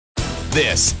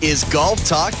This is Golf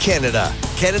Talk Canada,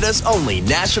 Canada's only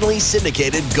nationally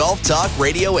syndicated golf talk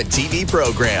radio and TV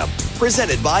program.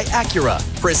 Presented by Acura,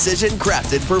 precision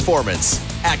crafted performance.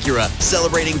 Acura,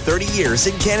 celebrating 30 years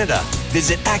in Canada.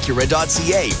 Visit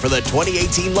Acura.ca for the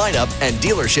 2018 lineup and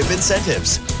dealership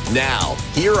incentives. Now,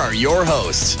 here are your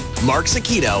hosts, Mark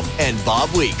Zecchino and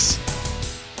Bob Weeks.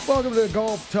 Welcome to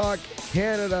Golf Talk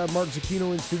Canada. Mark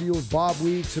Zecchino in studio with Bob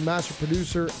Weeks and master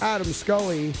producer Adam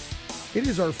Scully. It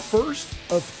is our first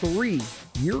of 3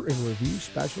 year-in-review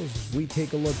specials as we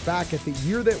take a look back at the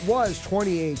year that was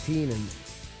 2018. And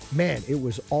man, it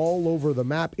was all over the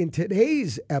map. In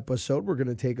today's episode, we're going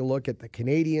to take a look at the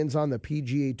Canadians on the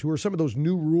PGA Tour, some of those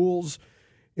new rules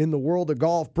in the world of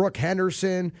golf. Brooke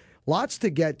Henderson, lots to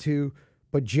get to.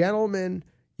 But gentlemen,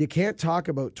 you can't talk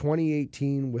about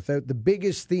 2018 without the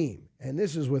biggest theme. And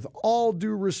this is with all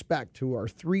due respect to our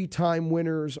 3-time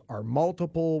winners, our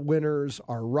multiple winners,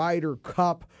 our Ryder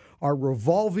Cup, our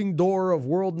revolving door of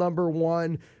world number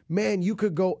 1. Man, you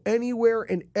could go anywhere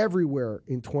and everywhere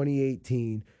in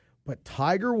 2018. But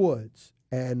Tiger Woods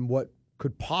and what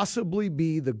could possibly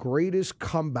be the greatest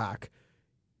comeback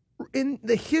in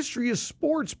the history of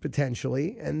sports,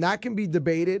 potentially, and that can be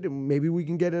debated, and maybe we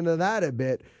can get into that a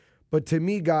bit. But to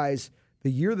me, guys, the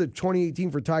year that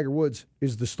 2018 for Tiger Woods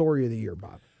is the story of the year,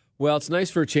 Bob. Well, it's nice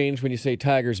for a change when you say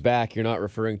Tiger's back. You're not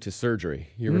referring to surgery.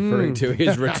 You're referring to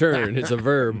his return. It's a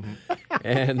verb.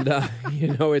 And,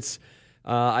 it's,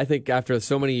 I think after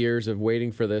so many years of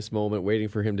waiting for this moment, waiting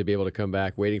for him to be able to come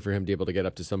back, waiting for him to be able to get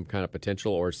up to some kind of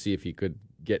potential or see if he could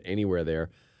get anywhere there,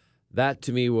 that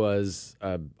to me was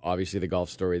obviously the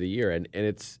golf story of the year. And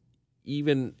it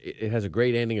has a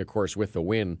great ending, of course, with the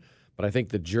win. But I think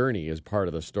the journey is part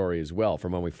of the story as well.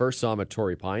 From when we first saw him at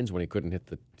Torrey Pines when he couldn't hit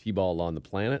the tee ball on the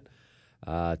planet,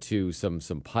 to some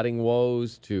putting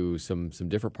woes, to some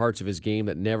different parts of his game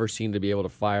that never seemed to be able to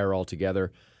fire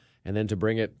altogether, and then to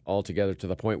bring it all together to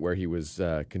the point where he was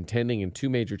contending in 2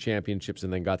 major championships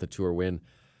and then got the tour win.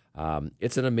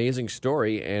 It's an amazing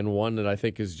story and one that I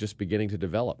think is just beginning to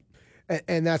develop.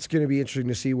 And that's going to be interesting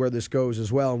to see where this goes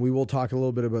as well. And we will talk a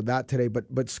little bit about that today.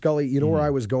 But Scully, you know where I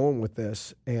was going with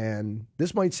this? And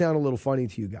this might sound a little funny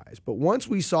to you guys. But once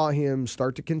we saw him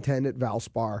start to contend at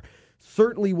Valspar,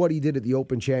 certainly what he did at the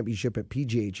Open Championship, at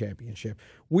PGA Championship,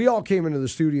 we all came into the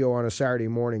studio on a Saturday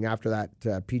morning after that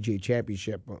PGA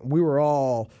Championship. We were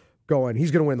all going,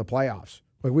 he's going to win the playoffs.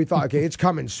 Like we thought, okay, it's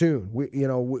coming soon.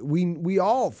 We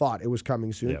all thought it was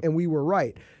coming soon, and we were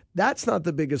right. That's not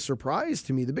the biggest surprise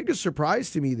to me. The biggest surprise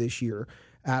to me this year,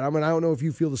 Adam, and I don't know if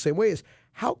you feel the same way, is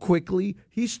how quickly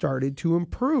he started to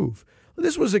improve.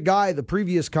 This was a guy, the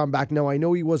previous comeback, now I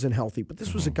know he wasn't healthy, but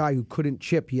this was a guy who couldn't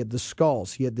chip. He had the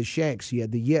skulls, he had the shanks, he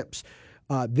had the yips.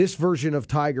 This version of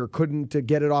Tiger couldn't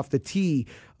get it off the tee.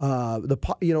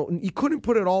 He couldn't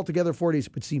put it all together 4 days,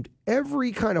 but it seemed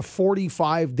every kind of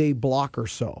 45-day block or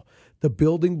so, the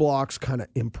building blocks kind of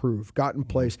improved, got in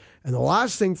place. And the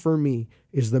last thing for me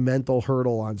is the mental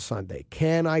hurdle on Sunday.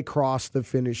 Can I cross the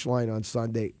finish line on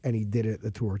Sunday? And he did it at the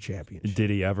Tour Championship.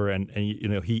 Did he ever? And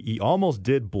he almost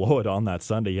did blow it on that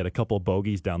Sunday. He had a couple of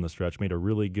bogeys down the stretch, made a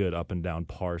really good up and down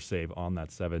par save on that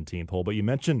 17th hole. But you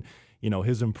mentioned,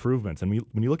 his improvements. And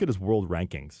when you look at his world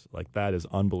rankings, like that is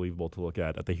unbelievable to look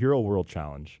at the Hero World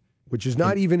Challenge. Which is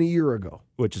not even a year ago.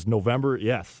 Which is November,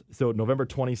 yes. So November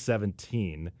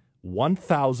 2017,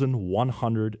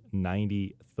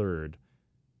 1,193rd.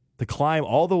 To climb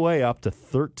all the way up to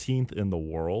 13th in the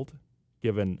world,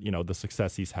 given, the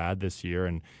success he's had this year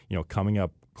and, coming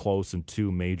up close in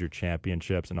 2 major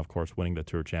championships and, of course, winning the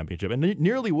Tour Championship and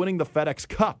nearly winning the FedEx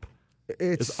Cup.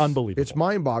 It's unbelievable. It's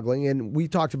mind-boggling, and we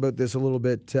talked about this a little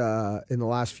bit in the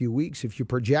last few weeks. If you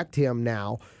project him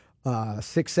now,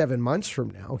 6-7 months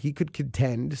from now, he could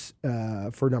contend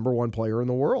for number 1 player in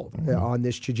the world on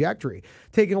this trajectory.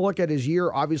 Taking a look at his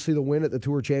year, obviously the win at the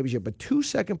Tour Championship, but 2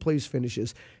 second-place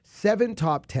finishes, 7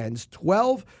 top 10s,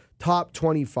 12 top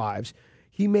 25s.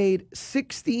 He made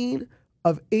 16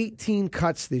 of 18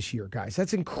 cuts this year, guys.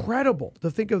 That's incredible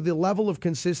to think of the level of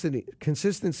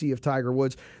consistency of Tiger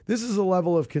Woods. This is a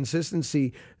level of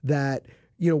consistency that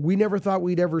we never thought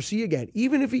we'd ever see again.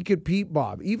 Even if he could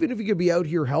even if he could be out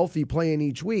here healthy playing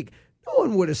each week, no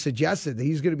one would have suggested that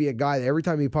he's going to be a guy that every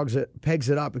time he pegs it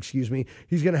up, he's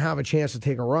going to have a chance to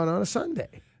take a run on a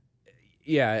Sunday.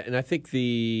 Yeah, and I think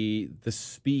the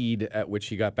speed at which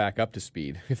he got back up to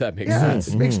speed, if that makes sense.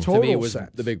 It makes total to me, it was sense.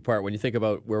 The big part. When you think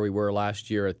about where we were last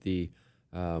year at the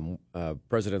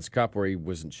President's Cup, where he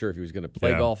wasn't sure if he was going to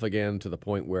play golf again, to the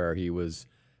point where he was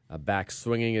back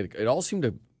swinging. It all seemed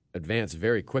to advance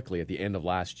very quickly at the end of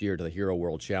last year to the Hero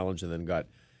World Challenge, and then got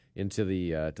into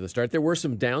the to the start. There were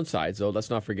some downsides, though. Let's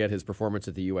not forget his performance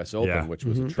at the U.S. Open, which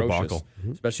was atrocious, Debacle.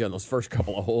 especially on those first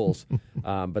couple of holes.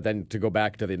 But then to go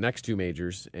back to the next two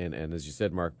majors, and as you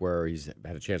said, Mark, where he's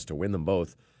had a chance to win them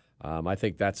both, I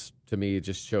think that's, to me, it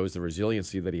just shows the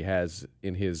resiliency that he has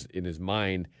in his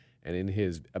mind and in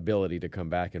his ability to come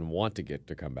back and want to get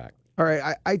to come back. All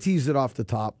right, I teased it off the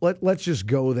top. Let's just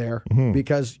go there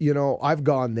because, I've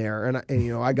gone there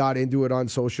and I got into it on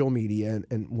social media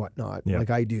and whatnot,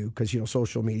 like I do, because,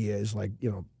 social media is like,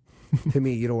 to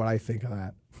me, you know what I think of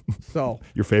that. So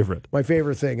Your favorite. my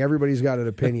favorite thing, everybody's got an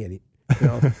opinion.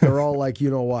 They're all like,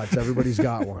 what? Everybody's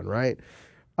got one, right?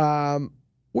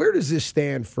 Where does this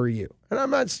stand for you? And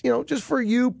I'm not, just for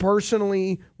you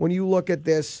personally, when you look at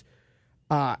this,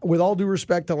 with all due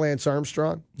respect to Lance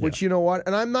Armstrong, which, you know what,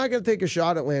 and I'm not going to take a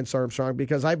shot at Lance Armstrong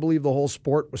because I believe the whole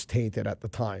sport was tainted at the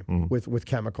time with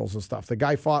chemicals and stuff. The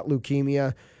guy fought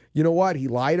leukemia. You know what? He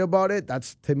lied about it.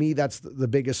 To me, that's the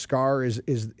biggest scar is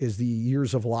the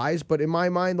years of lies. But in my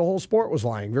mind, the whole sport was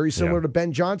lying. Very similar to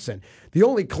Ben Johnson. The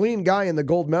only clean guy in the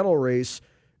gold medal race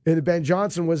and Ben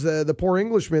Johnson was the poor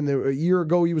Englishman. A year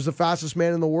ago, he was the fastest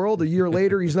man in the world. A year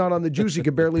later, he's not on the juice. He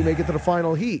could barely make it to the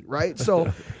final heat, right?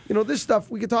 So, this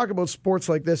stuff, we could talk about sports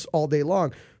like this all day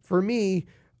long. For me,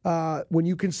 when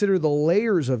you consider the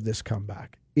layers of this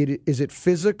comeback, is it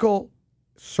physical?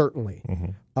 Certainly.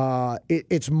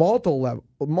 It's multiple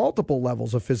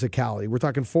levels of physicality. We're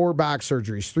talking 4 back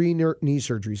surgeries, 3 knee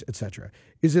surgeries, etc.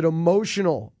 Is it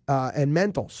emotional and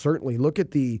mental? Certainly. Look at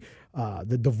the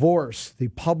divorce, the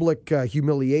public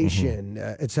humiliation,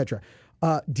 etc.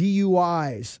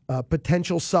 DUIs,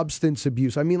 potential substance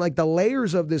abuse. I mean, like the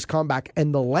layers of this comeback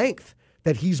and the length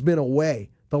that he's been away,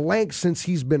 the length since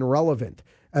he's been relevant,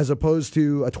 as opposed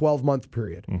to a 12-month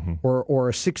period or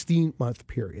a 16-month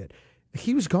period.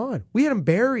 He was gone. We had him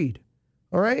buried.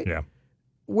 All right? Yeah.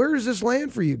 Where does this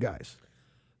land for you guys?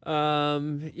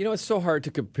 It's so hard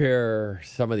to compare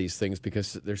some of these things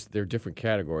because they're different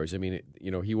categories. I mean,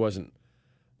 he wasn't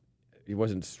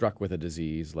struck with a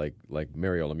disease like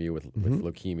Mario Lemieux with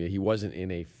leukemia. He wasn't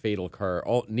in a fatal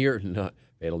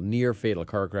near fatal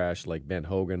car crash like Ben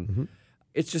Hogan.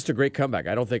 It's just a great comeback.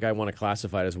 I don't think I want to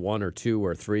classify it as 1 or 2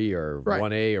 or 3 or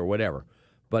 1A or whatever.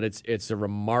 But it's a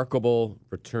remarkable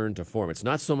return to form. It's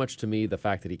not so much to me the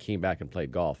fact that he came back and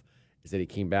played golf, is that he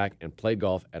came back and played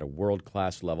golf at a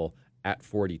world-class level at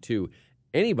 42.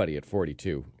 Anybody at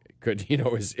 42 could,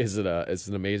 is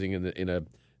an amazing in a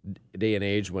day and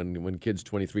age when kids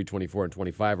 23, 24, and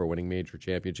 25 are winning major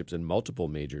championships in multiple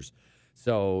majors.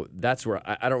 So that's where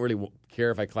I don't really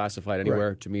care if I classify it anywhere.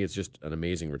 Right. To me, it's just an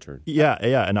amazing return. Yeah,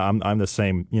 and I'm the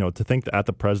same. To think that at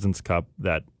the President's Cup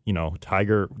that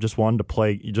Tiger just wanted to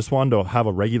play, just wanted to have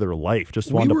a regular life, just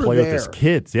wanted to play with his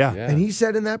kids. Yeah, and he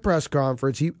said in that press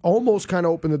conference, he almost kind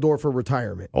of opened the door for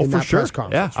retirement. Oh, in for that sure. Press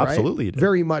conference, yeah, absolutely, he did.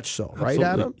 Very much so, right,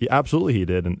 Adam? Yeah, absolutely, he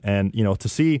did, and to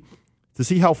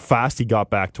see how fast he got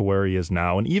back to where he is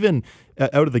now, and even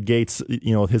out of the gates,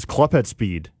 his clubhead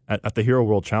speed at the Hero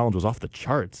World Challenge was off the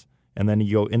charts. And then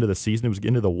you go into the season, it was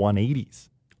into the 180s.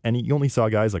 And you only saw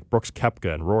guys like Brooks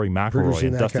Koepka and Rory McIlroy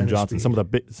and Dustin Johnson, some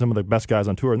of the best guys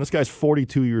on tour. And this guy's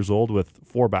 42 years old with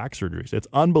 4 back surgeries. It's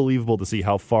unbelievable to see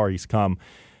how far he's come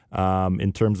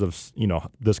in terms of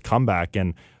this comeback.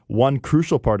 And one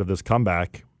crucial part of this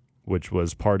comeback, which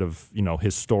was part of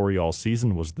his story all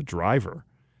season, was the driver.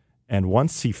 And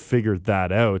once he figured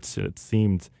that out, it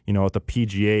seemed, at the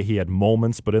PGA he had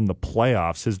moments, but in the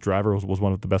playoffs, his driver was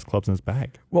one of the best clubs in his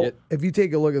bag. Well, if you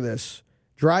take a look at this,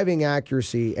 driving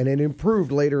accuracy, and it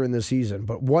improved later in the season,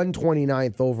 but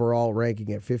 129th overall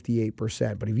ranking at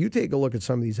 58%. But if you take a look at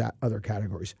some of these other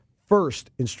categories,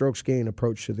 first in strokes gained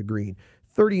approach to the green,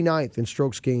 39th in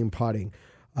strokes gained putting,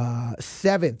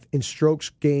 7th in strokes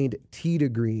gained tee to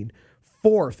green,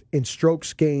 4th in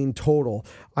strokes gained total.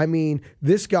 I mean,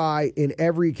 this guy in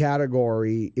every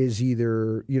category is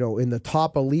either, in the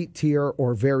top elite tier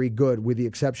or very good, with the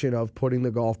exception of putting the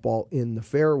golf ball in the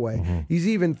fairway. He's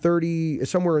even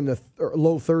somewhere in the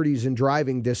low 30s in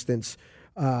driving distance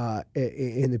in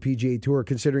the PGA Tour,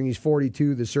 considering he's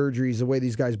 42, the surgeries, the way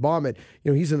these guys bomb it.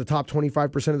 He's in the top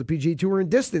 25% of the PGA Tour in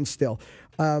distance still.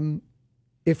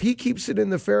 If he keeps it in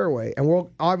the fairway, and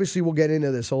we'll get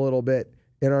into this a little bit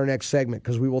in our next segment,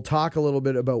 because we will talk a little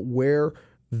bit about where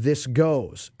this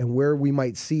goes and where we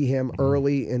might see him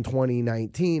early in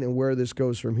 2019 and where this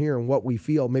goes from here and what we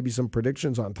feel, maybe some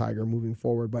predictions on Tiger moving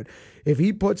forward. But if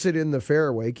he puts it in the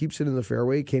fairway, keeps it in the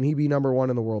fairway, can he be number 1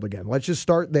 in the world again? Let's just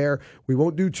start there. We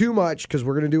won't do too much because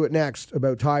we're going to do it next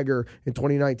about Tiger in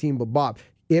 2019. But Bob,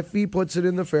 if he puts it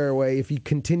in the fairway, if he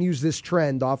continues this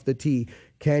trend off the tee,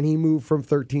 can he move from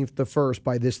 13th to 1st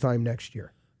by this time next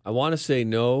year? I want to say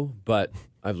no, but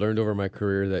I've learned over my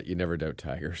career that you never doubt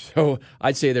Tiger. So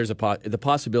I'd say there's the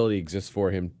possibility exists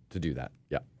for him to do that.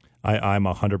 Yeah. I'm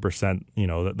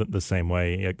 100%, the same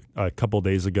way. A couple of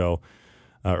days ago,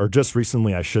 or just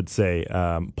recently, I should say,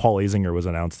 Paul Azinger was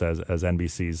announced as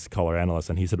NBC's color analyst,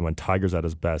 and he said when Tiger's at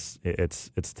his best,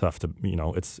 it's tough to,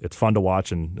 it's fun to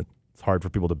watch and it's hard for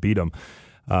people to beat him.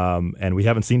 And we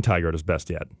haven't seen Tiger at his best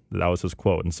yet. That was his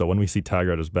quote. And so when we see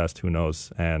Tiger at his best, who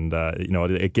knows? And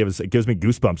it gives me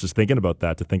goosebumps just thinking about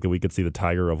that. To think that we could see the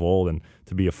Tiger of old, and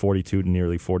to be a 42 to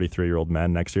nearly 43-year-old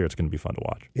man next year, it's going to be fun to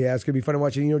watch. Yeah, it's going to be fun to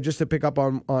watch. And, just to pick up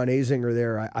on Azinger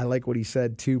there, I like what he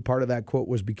said too. Part of that quote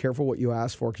was, "Be careful what you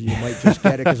ask for, because you might just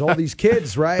get it." Because all these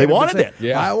kids, right? They wanted it.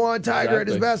 Yeah, I want Tiger at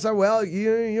his best. Well,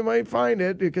 you might find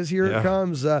it, because here it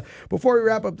comes. Before we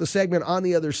wrap up the segment, on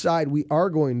the other side, we are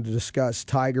going to discuss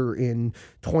Tiger in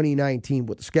 2019,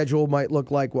 what the schedule might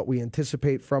look like, what we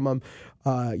anticipate from him.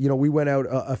 We went out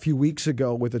a few weeks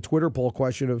ago with a Twitter poll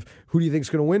question of who do you think is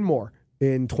going to win more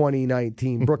in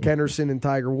 2019, Brooke Henderson and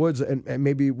Tiger Woods, and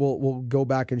maybe we'll go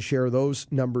back and share those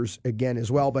numbers again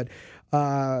as well. But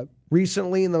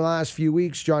recently, in the last few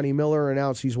weeks, Johnny Miller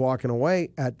announced he's walking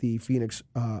away at the Phoenix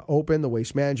Open, the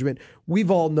Waste Management.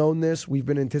 We've all known this. We've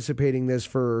been anticipating this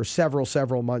for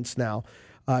several months now.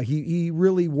 He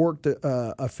really worked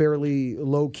a fairly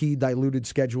low-key, diluted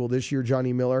schedule this year,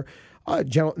 Johnny Miller.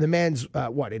 The man's,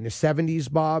 in his 70s,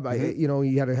 Bob? Mm-hmm.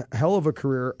 He had a hell of a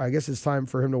career. I guess it's time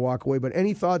for him to walk away. But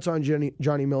any thoughts on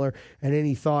Johnny Miller, and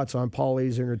any thoughts on Paul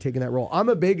Azinger taking that role? I'm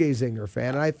a big Azinger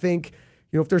fan, and I think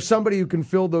if there's somebody who can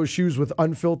fill those shoes with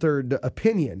unfiltered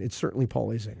opinion, it's certainly Paul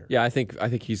Azinger. Yeah, I think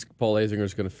Paul Azinger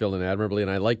is going to fill in admirably,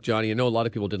 and I like Johnny. I know a lot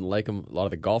of people didn't like him. A lot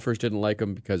of the golfers didn't like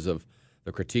him because of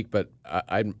the critique, but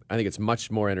I think it's much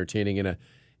more entertaining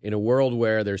in a world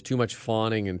where there's too much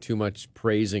fawning and too much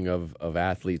praising of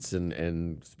athletes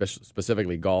and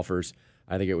specifically golfers.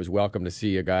 I think it was welcome to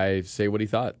see a guy say what he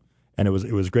thought. And it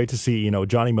was great to see,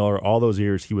 Johnny Miller, all those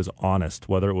years, he was honest.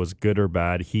 Whether it was good or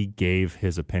bad, he gave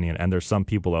his opinion. And there's some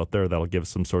people out there that'll give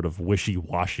some sort of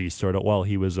wishy-washy sort of, well,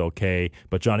 he was okay.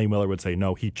 But Johnny Miller would say,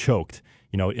 no, he choked,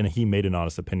 and he made an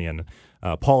honest opinion.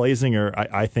 Paul Azinger,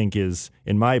 I think is,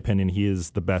 in my opinion, he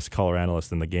is the best color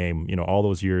analyst in the game. All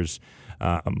those years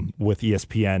with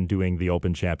ESPN doing the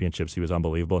Open Championships, he was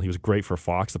unbelievable. He was great for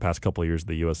Fox the past couple of years of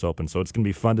the U.S. Open. So it's going to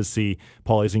be fun to see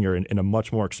Paul Azinger in a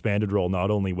much more expanded role,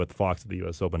 not only with Fox at the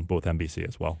U.S. Open, but with NBC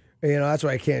as well. That's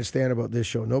what I can't stand about this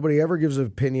show. Nobody ever gives an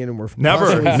opinion, and we're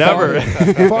never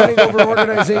fawning over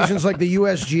organizations like the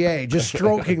USGA, just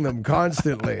stroking them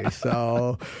constantly.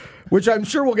 So, which I'm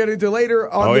sure we'll get into later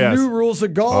on new rules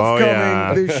of golf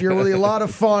coming this year. Will be a lot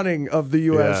of fawning of the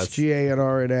USGA and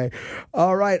R&A.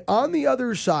 All right, on the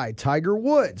other side, Tiger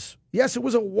Woods. Yes, it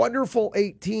was a wonderful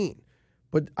 18.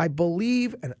 But I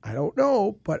believe, and I don't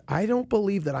know, but I don't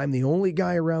believe that I'm the only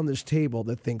guy around this table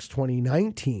that thinks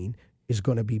 2019 is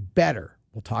going to be better.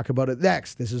 We'll talk about it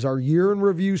next. This is our year in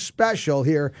review special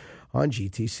here on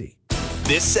GTC.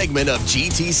 This segment of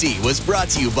GTC was brought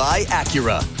to you by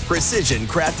Acura. Precision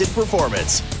crafted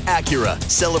performance. Acura,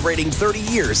 celebrating 30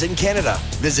 years in Canada.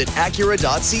 Visit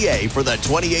Acura.ca for the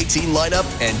 2018 lineup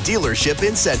and dealership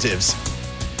incentives.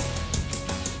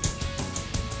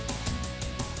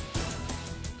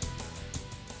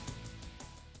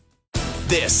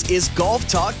 This is Golf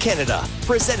Talk Canada,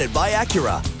 presented by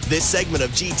Acura. This segment of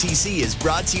GTC is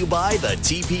brought to you by the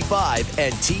TP5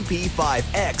 and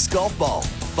TP5X golf ball.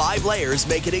 5 layers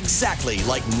make it exactly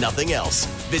like nothing else.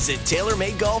 Visit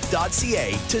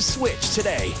TaylorMadeGolf.ca to switch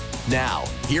today. Now,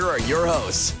 here are your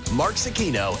hosts, Mark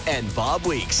Cicchino and Bob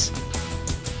Weeks.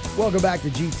 Welcome back to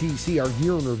GTC, our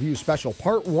year in review special,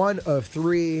 part 1 of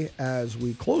 3, as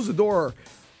we close the door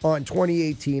on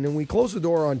 2018, and we closed the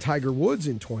door on Tiger Woods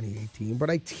in 2018, but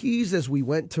I teased as we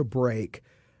went to break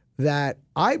that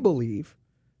I believe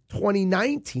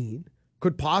 2019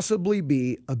 could possibly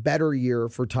be a better year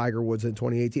for Tiger Woods than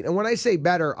 2018. And when I say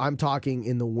better, I'm talking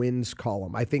in the wins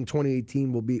column. I think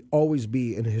 2018 will always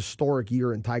be an historic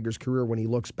year in Tiger's career when he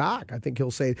looks back. I think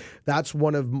he'll say that's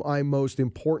one of my most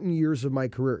important years of my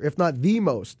career, if not the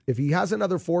most. If he has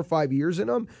another 4 or 5 years in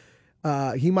him,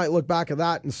 he might look back at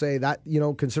that and say that,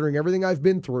 considering everything I've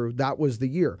been through, that was the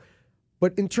year.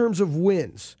 But in terms of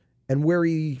wins and where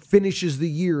he finishes the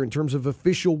year in terms of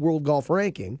official world golf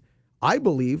ranking, I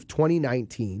believe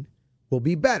 2019 will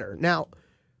be better. Now,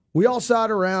 we all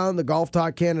sat around the Golf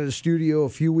Talk Canada studio a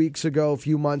few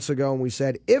months ago, and we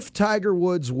said, if Tiger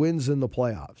Woods wins in the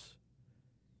playoffs,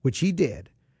 which he did,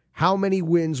 how many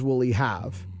wins will he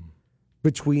have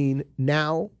between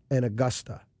now and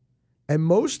Augusta? And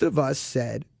most of us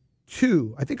said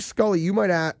 2. I think, Scully, you might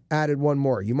have added one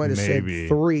more. You might have said Maybe.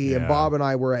 3, and Yeah. Bob and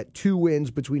I were at 2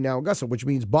 wins between now and Augusta, which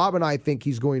means Bob and I think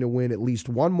he's going to win at least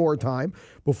one more time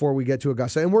before we get to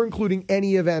Augusta. And we're including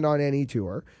any event on any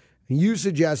tour. And you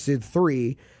suggested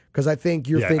 3 because I think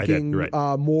you're Yeah, I did. thinking You're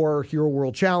right. more Hero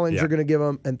World Challenge Yeah. you're going to give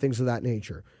him and things of that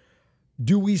nature.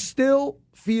 Do we still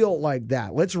feel like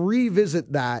that? Let's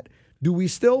revisit that. Do we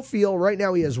still feel right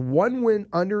now he has 1 win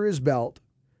under his belt?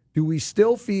 Do we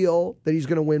still feel that he's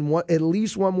going to win at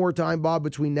least one more time, Bob,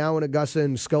 between now and Augusta?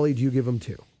 And Scully, do you give him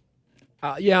 2?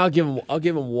 Yeah, I'll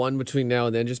give him 1 between now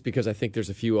and then, just because I think there's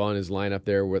a few on his lineup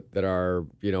there that are,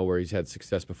 where he's had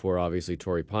success before. Obviously,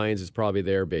 Torrey Pines is probably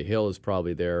there. Bay Hill is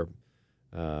probably there.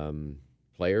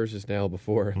 Players is now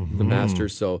before the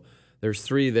Masters. So there's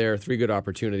 3 there, 3 good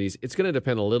opportunities. It's going to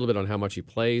depend a little bit on how much he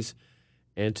plays.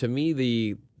 And to me,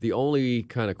 the only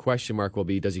kind of question mark will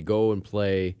be, does he go and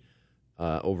play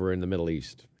over in the Middle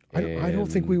East? I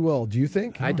don't think we will. Do you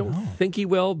think? I don't think he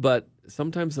will, but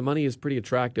sometimes the money is pretty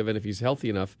attractive, and if he's healthy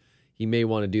enough, he may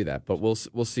want to do that. But we'll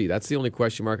see. That's the only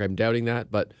question mark. I'm doubting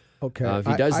that, but Okay. if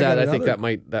he does I that, got I think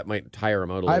another- that might tire him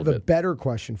out a I little have a bit. better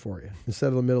question for you instead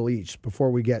of the Middle East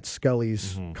before we get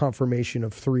Scully's confirmation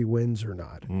of 3 wins or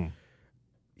not.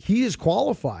 He is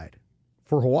qualified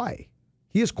for Hawaii.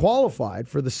 He is qualified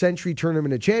for the Century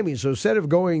Tournament of Champions. So instead of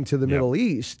going to the Middle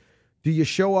East, do you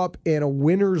show up in a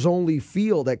winners-only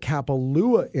field at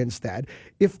Kapalua instead?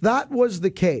 If that was the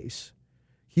case,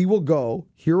 he will go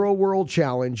Hero World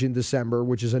Challenge in December,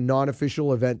 which is a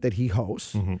non-official event that he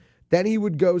hosts. Then he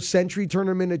would go Century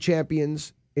Tournament of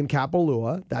Champions in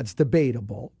Kapalua. That's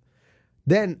debatable.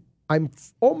 Then I'm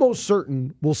almost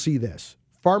certain we'll see this.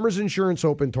 Farmers Insurance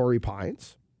Open, Torrey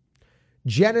Pines.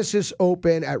 Genesis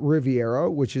Open at Riviera,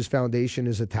 which his foundation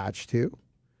is attached to.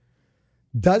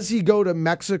 Does he go to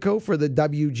Mexico for the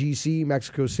WGC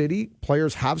Mexico City?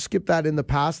 Players have skipped that in the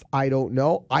past. I don't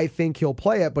know. I think he'll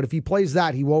play it, but if he plays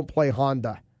that, he won't play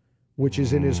Honda, which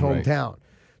is in his hometown.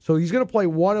 So he's going to play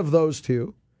one of those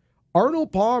 2.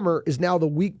 Arnold Palmer is now the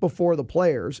week before the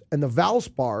Players, and the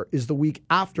Valspar is the week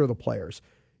after the Players.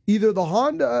 Either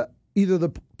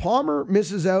the Palmer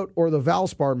misses out or the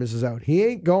Valspar misses out. He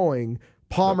ain't going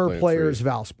Palmer playing Players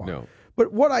 3. Valspar. No.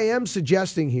 But what I am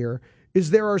suggesting here is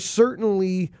there are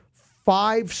certainly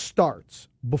 5 starts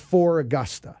before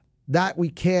Augusta that we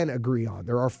can agree on.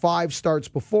 There are 5 starts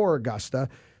before Augusta.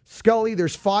 Scully,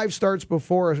 there's 5 starts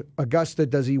before Augusta.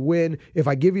 Does he win? If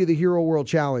I give you the Hero World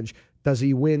Challenge, does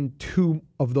he win 2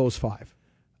 of those 5?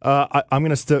 I'm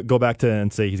going to go back to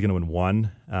and say he's going to win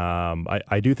 1.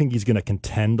 I do think he's going to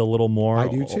contend a little more. I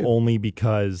do too. Only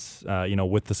because,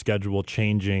 with the schedule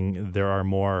changing, there are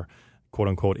more quote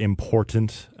unquote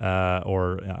important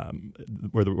where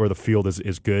the field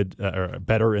is good or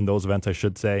better in those events, I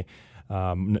should say.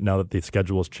 Now that the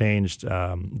schedule has changed,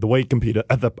 the way he competed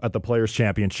at the Players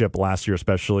Championship last year,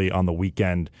 especially on the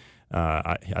weekend,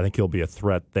 I think he'll be a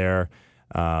threat there.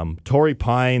 Torrey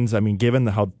Pines, given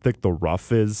how thick the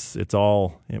rough is,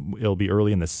 it'll be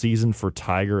early in the season for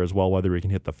Tiger as well, whether he can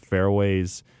hit the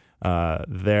fairways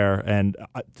there. And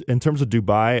in terms of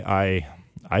Dubai,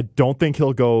 I don't think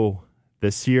he'll go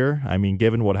this year.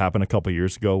 Given what happened a couple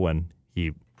years ago when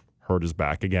he hurt his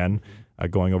back again,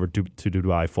 going over to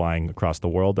Dubai, flying across the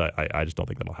world, I just don't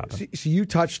think that'll happen. So you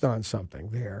touched on something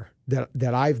there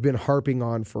that I've been harping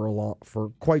on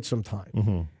for quite some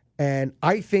time. And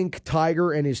I think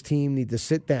Tiger and his team need to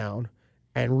sit down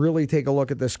and really take a look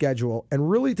at the schedule and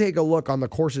really take a look on the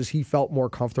courses he felt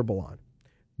more comfortable on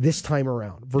this time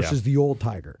around versus the old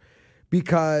Tiger.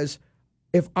 Because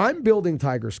if I'm building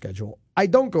Tiger's schedule, I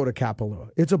don't go to Kapalua.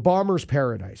 It's a bomber's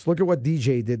paradise. Look at what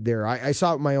DJ did there. I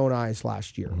saw it with my own eyes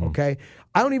last year, okay?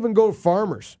 I don't even go to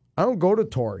Farmers. I don't go to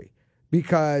Torrey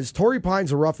because Torrey Pines,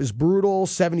 the rough is brutal,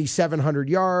 7,700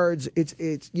 yards. It's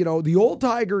the old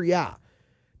Tiger, yeah.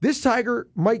 This Tiger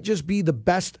might just be the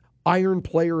best iron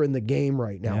player in the game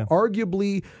right now.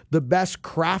 Arguably the best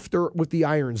crafter with the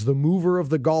irons, the mover of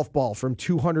the golf ball from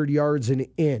 200 yards and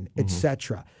in,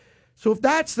 etc. So if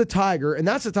that's the Tiger, and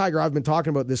that's the Tiger I've been talking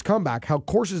about this comeback, how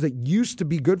courses that used to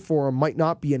be good for him might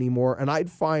not be anymore, and I'd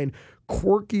find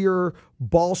quirkier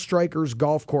ball strikers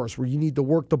golf course where you need to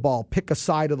work the ball, pick a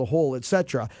side of the hole,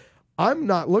 etc. I'm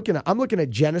looking at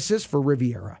Genesis for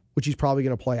Riviera, which he's probably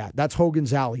going to play at. That's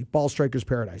Hogan's Alley, ball striker's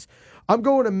paradise. I'm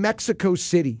going to Mexico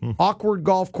City, awkward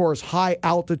golf course, high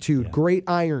altitude, great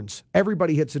irons.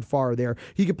 Everybody hits it far there.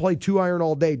 He can play 2-iron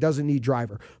all day, doesn't need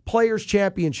driver. Players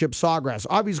Championship, Sawgrass.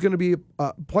 Obviously going to be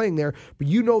playing there, but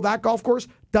that golf course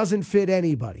doesn't fit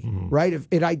anybody, right? If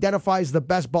it identifies the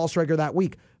best ball striker that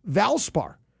week.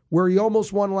 Valspar, where he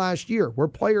almost won last year, where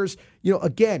players,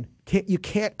 again, you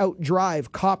can't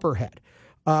outdrive Copperhead.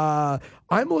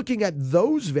 I'm looking at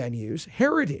those venues,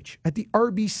 Heritage at the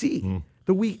RBC.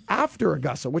 The week after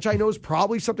Augusta, which I know is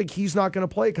probably something he's not going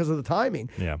to play because of the timing.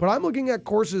 Yeah. But I'm looking at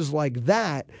courses like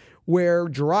that where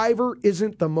driver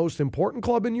isn't the most important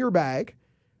club in your bag,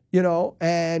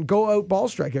 and go out ball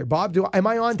strike here. Bob, am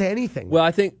I on to anything? Well,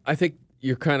 I think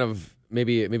you're kind of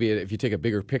maybe if you take a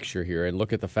bigger picture here and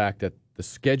look at the fact that the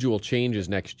schedule changes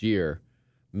next year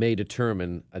may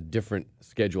determine a different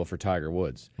schedule for Tiger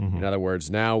Woods. In other words,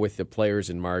 now with the players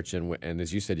in March and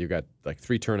as you said, you've got like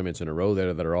 3 tournaments in a row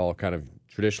there that are all kind of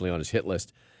traditionally on his hit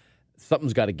list.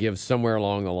 Something's got to give somewhere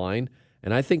along the line,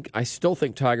 and I still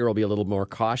think Tiger will be a little more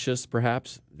cautious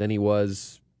perhaps than he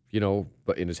was,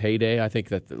 but in his heyday. I think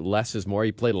that less is more.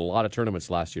 He played a lot of tournaments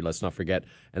last year, let's not forget,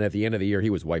 and at the end of the year he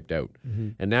was wiped out.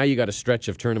 And now you got a stretch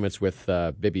of tournaments with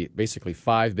basically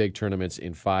 5 big tournaments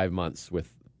in 5 months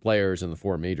with players in the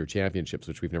 4 major championships,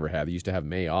 which we've never had. They used to have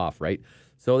May off, right?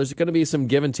 So there's going to be some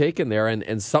give and take in there,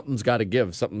 and something's got to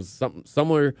give.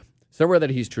 Somewhere that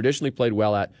he's traditionally played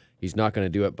well at, he's not going to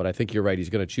do it. But I think you're right. He's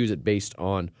going to choose it based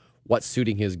on what's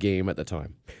suiting his game at the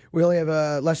time. We only have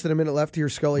less than a minute left here,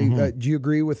 Scully. Do you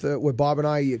agree with Bob and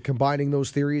I combining those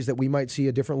theories that we might see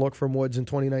a different look from Woods in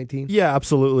 2019? Yeah,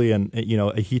 absolutely. And,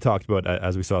 he talked about,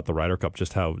 as we saw at the Ryder Cup,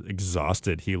 just how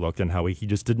exhausted he looked and how he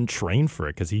just didn't train for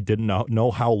it because he didn't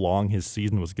know how long his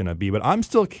season was going to be. But I'm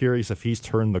still curious if he's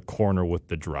turned the corner with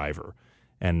the driver.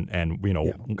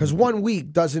 Because 1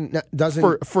 week doesn't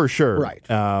for sure, right?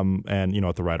 And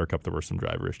at the Ryder Cup there were some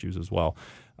driver issues as well,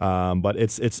 but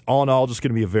it's all in all just going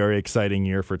to be a very exciting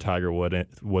year for Tiger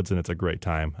Woods, and it's a great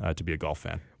time to be a golf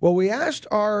fan. Well, we asked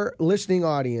our listening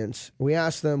audience, we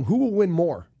asked them who will win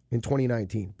more in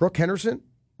 2019, Brooke Henderson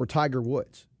or Tiger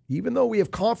Woods. Even though we have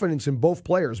confidence in both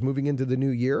players moving into the new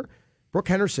year, Brooke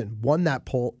Henderson won that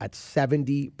poll at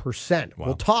 70%. Wow.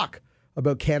 We'll talk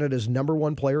about Canada's number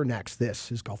 1 player next.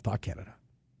 This is Golf Talk Canada.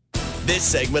 This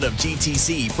segment of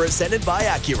GTC, presented by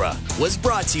Acura, was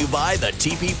brought to you by the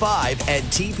TP5 and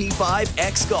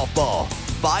TP5X Golf Ball.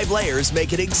 5 layers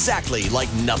make it exactly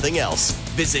like nothing else.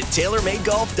 Visit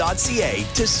TaylorMadeGolf.ca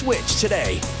to switch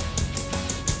today.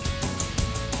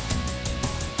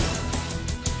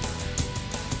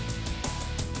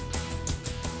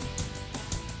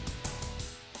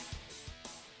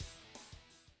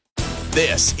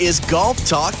 This is Golf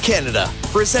Talk Canada,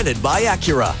 presented by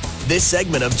Acura. This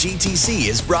segment of GTC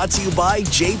is brought to you by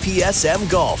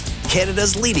JPSM Golf,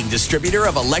 Canada's leading distributor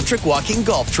of electric walking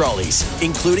golf trolleys,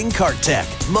 including CartTech,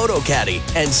 MotoCaddy,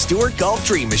 and Stewart Golf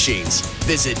Dream Machines.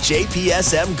 Visit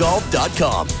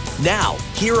jpsmgolf.com. Now,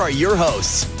 here are your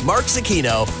hosts, Mark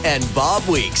Zecchino and Bob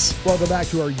Weeks. Welcome back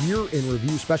to our Year in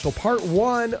Review special, part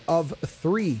 1 of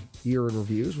 3 Year in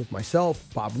Reviews with myself,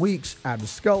 Bob Weeks, Adam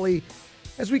Scully,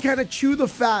 as we kind of chew the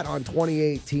fat on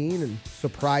 2018 and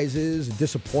surprises,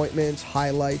 disappointments,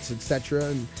 highlights, etc.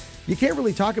 And you can't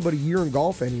really talk about a year in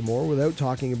golf anymore without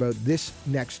talking about this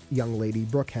next young lady,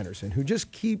 Brooke Henderson, who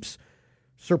just keeps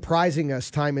surprising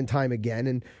us time and time again.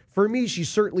 And for me, she's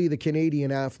certainly the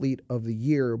Canadian Athlete of the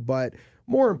Year. But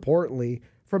more importantly,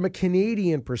 from a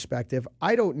Canadian perspective,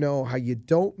 I don't know how you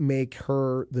don't make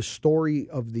her the story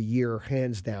of the year,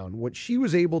 hands down. What she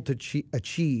was able to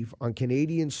achieve on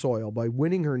Canadian soil by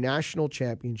winning her national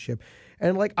championship.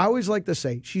 And like I always like to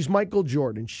say, she's Michael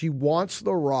Jordan. She wants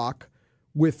the rock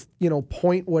with,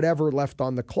 point whatever left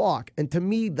on the clock. And to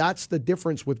me, that's the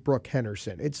difference with Brooke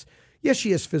Henderson. It's, yes,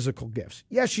 she has physical gifts.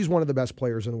 Yes, she's one of the best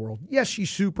players in the world. Yes, she's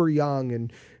super young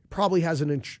and probably has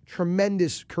a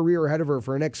tremendous career ahead of her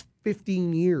for the next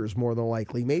 15 years, more than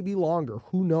likely, maybe longer.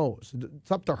 Who knows? It's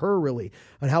up to her, really,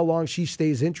 on how long she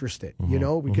stays interested,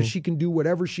 because she can do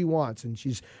whatever she wants. And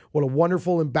she's what a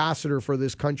wonderful ambassador for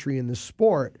this country and this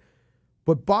sport.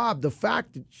 But Bob, the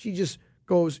fact that she just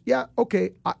goes, yeah,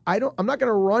 okay, I'm not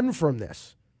going to run from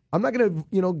this. I'm not going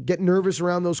to, get nervous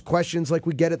around those questions like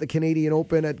we get at the Canadian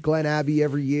Open at Glen Abbey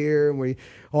every year. And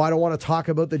I don't want to talk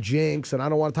about the jinx and I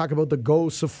don't want to talk about the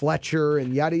ghosts of Fletcher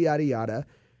and yada, yada, yada.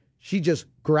 She just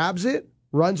grabs it,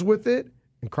 runs with it,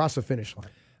 and crosses the finish line.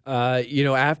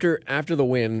 After the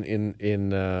win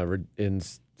in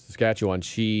Saskatchewan,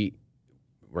 she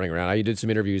running around. I did some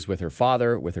interviews with her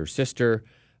father, with her sister,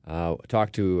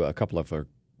 talked to a couple of her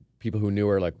people who knew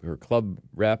her, like her club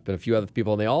rep and a few other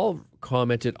people, and they all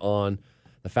commented on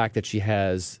the fact that she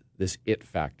has this it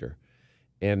factor.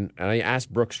 And I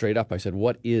asked Brooke straight up, I said,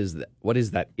 what is that? What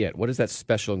is that it? What is that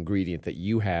special ingredient that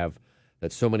you have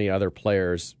that so many other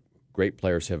players, great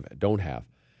players, don't have?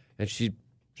 And she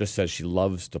just says she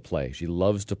loves to play. She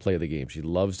loves to play the game. She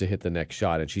loves to hit the next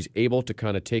shot. And she's able to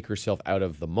kind of take herself out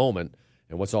of the moment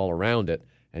and what's all around it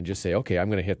and just say, okay, I'm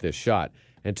going to hit this shot.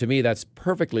 And to me, that's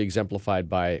perfectly exemplified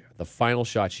by the final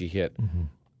shot she hit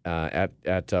at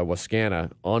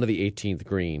Wascana onto the 18th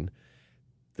green.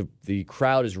 The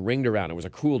crowd is ringed around. It was a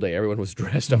cool day. Everyone was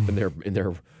dressed up in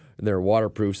their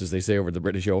waterproofs, as they say over the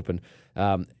British Open.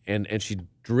 And she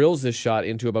drills this shot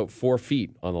into about 4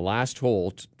 feet on the last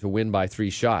hole to win by 3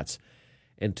 shots.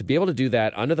 And to be able to do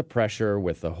that under the pressure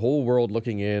with the whole world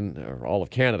looking in, or all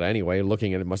of Canada anyway,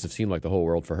 looking at it, must have seemed like the whole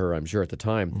world for her, I'm sure, at the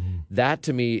time. That,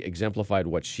 to me, exemplified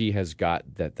what she has got,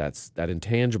 that's that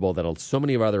intangible that so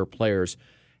many of other players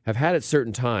have had at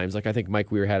certain times. Like I think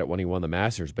Mike Weir had it when he won the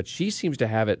Masters, but she seems to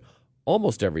have it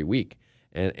almost every week.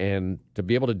 And to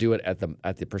be able to do it at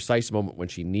the precise moment when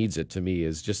she needs it, to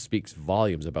me, just speaks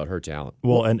volumes about her talent.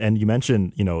 Well, and you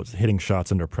mentioned, hitting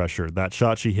shots under pressure. That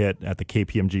shot she hit at the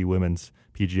KPMG Women's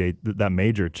PGA, that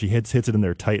major, she hits it in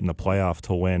there tight in the playoff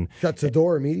to win. Shuts the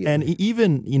door immediately. And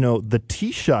even, the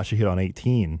tee shot she hit on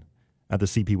 18 at the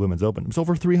CP Women's Open, it was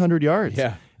over 300 yards.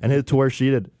 Yeah. And hit it to where she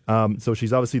did. So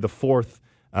she's obviously the 4th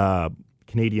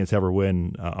Canadian to ever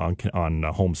win on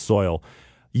home soil.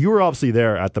 You were obviously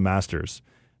there at the Masters,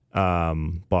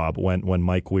 Bob, when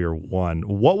Mike Weir won.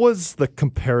 What was the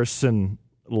comparison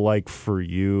like for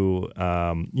you,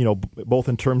 both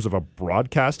in terms of a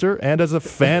broadcaster and as a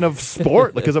fan of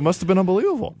sport? Because it must have been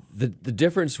unbelievable. The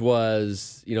difference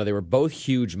was, they were both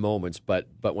huge moments, but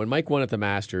when Mike won at the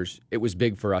Masters, it was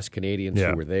big for us Canadians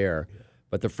who were there.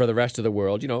 But for the rest of the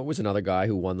world, it was another guy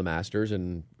who won the Masters,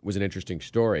 and it was an interesting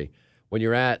story. When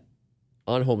you're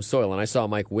on home soil, and I saw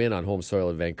Mike win on home soil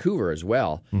in Vancouver as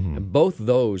well, and both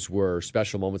those were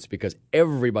special moments because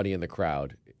everybody in the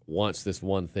crowd wants this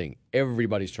one thing.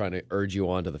 Everybody's trying to urge you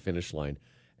on to the finish line.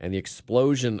 And the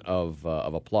explosion of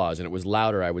applause, and it was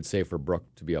louder, I would say, for Brooke,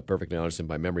 to be perfectly honest, and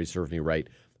my memory serves me right,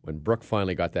 when Brooke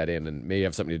finally got that in, and may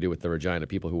have something to do with the Regina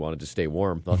people who wanted to stay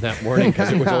warm on that morning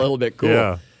because it was a little bit cool.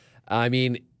 Yeah. I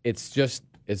mean, it sends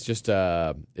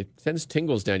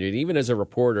tingles down you. And even as a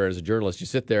reporter, as a journalist, you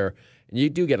sit there and you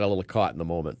do get a little caught in the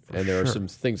moment. And there are some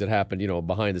things that happen,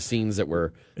 behind the scenes that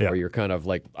where you're kind of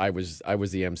like, I was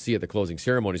the MC at the closing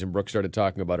ceremonies, and Brooke started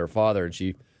talking about her father, and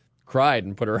she cried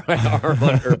and put her arm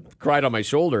on her, cried on my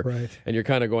shoulder. Right. And you're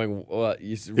kind of going, well,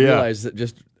 you realize that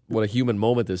just what a human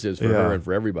moment this is for her and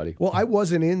for everybody. Well, I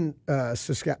wasn't in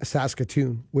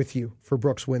Saskatoon with you for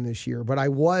Brooks' win this year, but I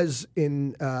was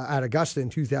at Augusta in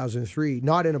 2003,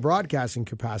 not in a broadcasting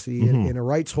capacity, in a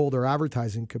rights holder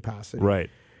advertising capacity. Right.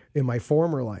 In my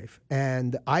former life.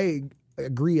 And I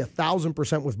agree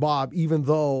 1,000% with Bob, even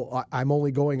though I'm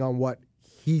only going on what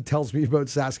he tells me about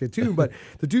Saskatoon. But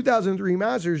the 2003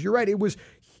 Masters, you're right, it was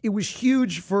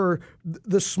huge for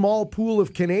the small pool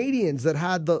of Canadians that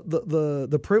had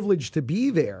the privilege to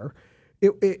be there.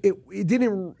 It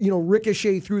didn't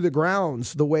ricochet through the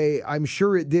grounds the way I'm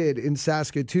sure it did in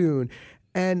Saskatoon.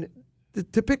 And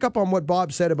to pick up on what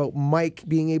Bob said about Mike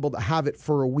being able to have it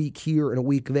for a week here and a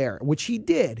week there, which he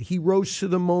did. He rose to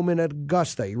the moment at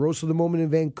Augusta. He rose to the moment in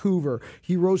Vancouver.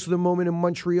 He rose to the moment in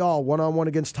Montreal, one-on-one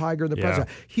against Tiger in the press.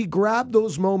 He grabbed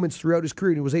those moments throughout his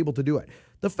career, and he was able to do it.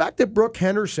 The fact that Brooke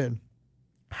Henderson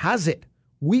has it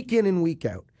week in and week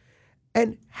out,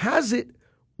 and has it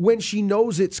when she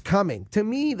knows it's coming. To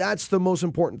me, that's the most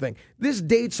important thing. This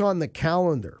date's on the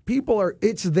calendar.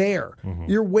 It's there.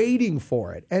 You're waiting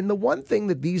for it. And the one thing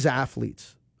that these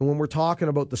athletes, and when we're talking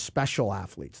about the special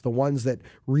athletes, the ones that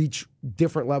reach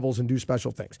different levels and do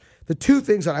special things, the two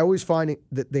things that I always find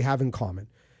that they have in common,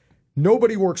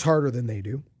 nobody works harder than they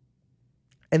do,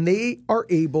 and they are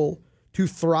able to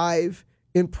thrive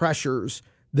in pressures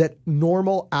that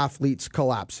normal athletes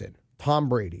collapse in. Tom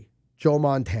Brady, Joe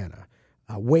Montana,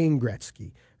 Wayne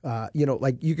Gretzky,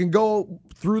 you can go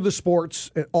through the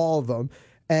sports and all of them,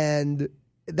 and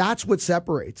that's what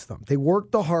separates them. They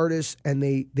work the hardest, and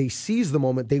they seize the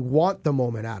moment. They want the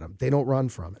moment, Adam. They don't run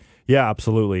from it. Yeah,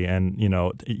 absolutely. And,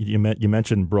 you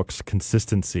mentioned Brooke's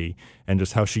consistency and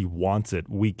just how she wants it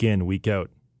week in, week out.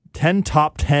 10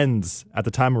 top 10s at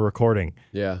the time of recording.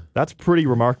 Yeah. That's pretty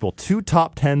remarkable. 2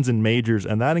 top 10s in majors,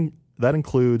 and that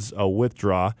includes a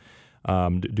withdraw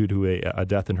due to a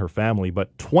death in her family,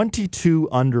 but 22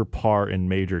 under par in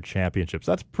major championships.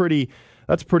 That's pretty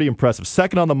impressive.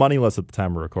 Second on the money list at the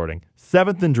time of recording.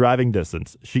 7th in driving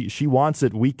distance. She wants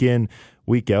it week in,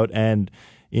 week out. And,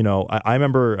 I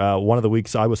remember one of the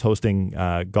weeks I was hosting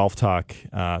Golf Talk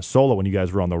solo when you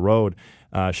guys were on the road.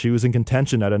 She was in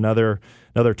contention at another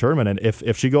tournament, and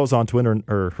if she goes on to win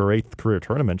her 8th career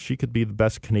tournament, she could be the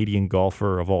best Canadian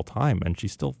golfer of all time, and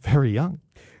she's still very young.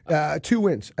 2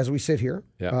 wins as we sit here,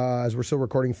 as we're still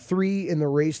recording. 3 in the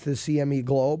race to the CME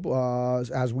Globe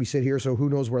as we sit here, so who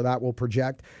knows where that will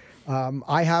project.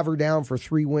 I have her down for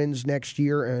 3 wins next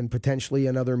year and potentially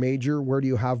another major. Where do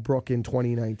you have Brooke in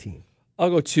 2019? I'll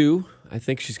go 2. I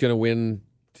think she's going to win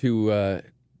 2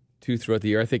 throughout the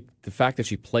year. I think the fact that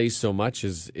she plays so much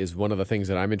is one of the things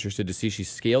that I'm interested to see. She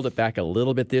scaled it back a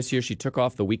little bit this year. She took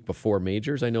off the week before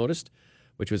majors, I noticed,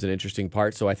 which was an interesting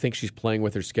part. So I think she's playing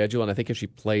with her schedule, and I think if she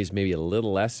plays maybe a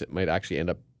little less, it might actually end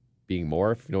up being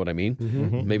more, if you know what I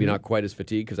mean. Maybe not quite as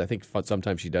fatigued, because I think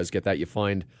sometimes she does get that. You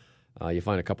find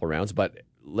a couple rounds. But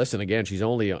listen, again, she's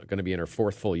only going to be in her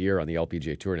 4th full year on the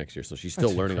LPGA Tour next year, so she's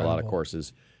still learning a lot of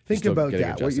courses. Think about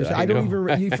that. What you're saying. I don't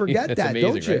even. You forget that,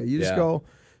 amazing, don't you? right? You just go,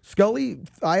 Scully.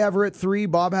 I have her at 3.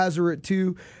 Bob has her at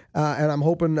 2, and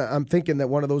I'm thinking that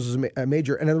one of those is a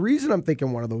major. And the reason I'm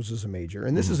thinking one of those is a major,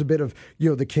 and this is a bit of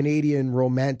the Canadian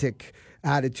romantic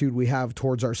attitude we have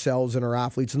towards ourselves and our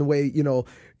athletes, and the way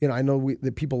I know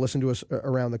that people listen to us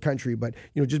around the country, but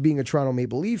just being a Toronto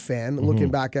Maple Leaf fan, looking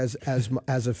back as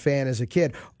a fan as a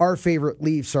kid, our favorite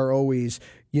Leafs are always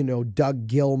Doug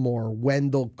Gilmour,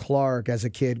 Wendell Clark as a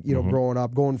kid, growing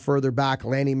up, going further back,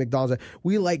 Lanny McDonald.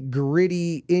 We like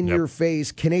gritty, in your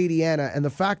face Canadiana, and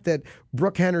the fact that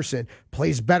Brooke Henderson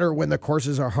plays better when the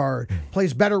courses are hard,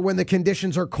 plays better when the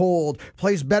conditions are cold,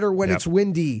 plays better when it's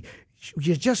windy.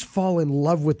 You just fall in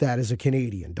love with that as a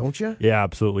Canadian, don't you? Yeah,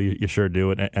 absolutely. You sure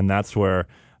do. And that's where,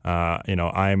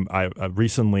 I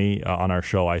recently on our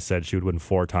show, I said she would win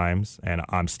 4 times, and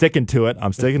I'm sticking to it.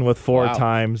 I'm sticking with 4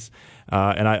 times.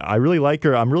 And I really like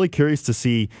her. I'm really curious to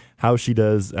see how she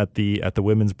does at the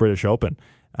Women's British Open.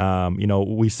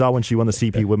 We saw when she won the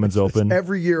CP Women's Open.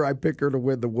 Every year I pick her to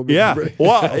win the Women's British.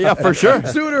 Well, yeah, for sure.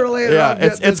 Sooner or later,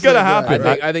 it's going to happen.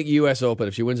 I think U.S. Open.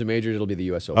 If she wins a major, it'll be the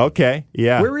U.S. Open. Okay,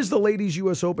 yeah. Where is the ladies'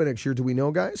 U.S. Open next year? Do we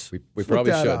know, guys? We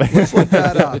probably should. Let's look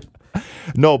that up.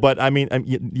 No, but I mean,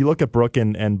 you look at Brooke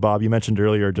and Bob. You mentioned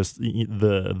earlier just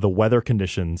the weather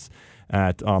conditions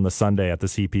on the Sunday at the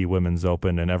CP Women's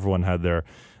Open, and everyone had their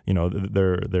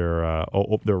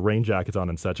rain jackets on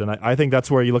and such. And I think that's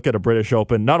where you look at a British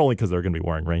Open, not only because they're going to be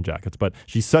wearing rain jackets, but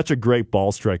she's such a great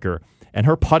ball striker, and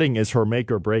her putting is her make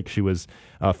or break. She was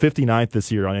 59th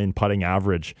this year in putting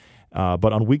average,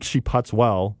 but on weeks she putts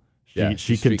well,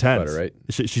 she contends. Putter, right?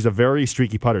 She's a very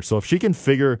streaky putter. So if she can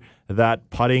figure that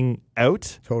putting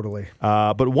out. Totally.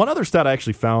 But one other stat I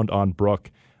actually found on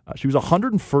Brooke, she was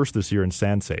 101st this year in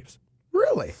sand saves.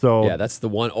 Really? So yeah, that's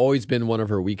always been one of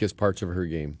her weakest parts of her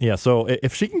game. Yeah, so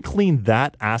if she can clean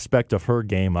that aspect of her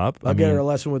game up, I'll get her a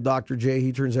lesson with Dr. J.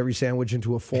 He turns every sandwich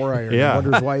into a 4-iron. Yeah. He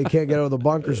wonders why he can't get out of the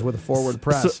bunkers with a forward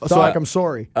press. Doc, I'm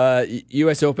sorry.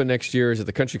 U.S. Open next year is at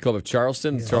the Country Club of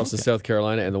Charleston, South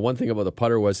Carolina. And the one thing about the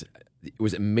putter was, it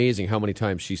was amazing how many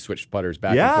times she switched putters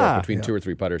back and forth between 2 or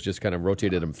 3 putters, just kind of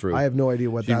rotated them through. I have no idea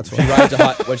what that's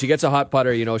like. When she gets a hot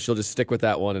putter, she'll just stick with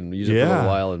that one and use it for a little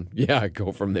while and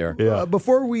go from there. Yeah.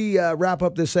 Before we wrap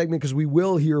up this segment, because we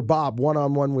will hear Bob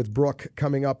one-on-one with Brooke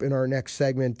coming up in our next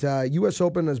segment. U.S.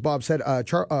 Open, as Bob said,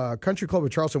 Country Club of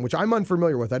Charleston, which I'm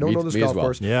unfamiliar with. I don't know this golf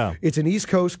course. Yeah. It's an East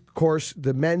Coast course.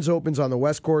 The men's opens on the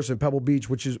West Course in Pebble Beach,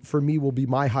 which is, for me, will be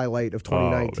my highlight of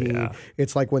 2019. Oh, yeah.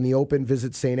 It's like when the Open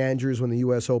visits St. Andrews, when the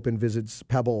U.S. Open visits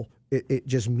Pebble. It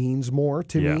just means more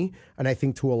to me, and I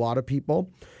think to a lot of people.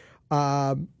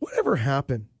 Whatever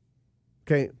happened?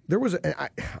 Okay, there was. I'm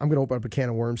going to open up a can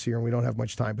of worms here, and we don't have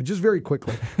much time. But just very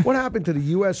quickly, what happened to the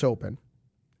U.S. Open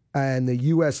and the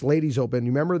U.S. Ladies Open?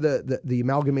 You remember the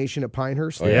amalgamation at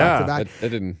Pinehurst? Oh, yeah, that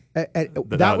didn't.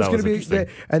 That was going to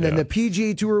be, and then the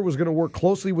PGA Tour was going to work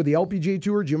closely with the LPGA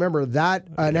Tour. Do you remember that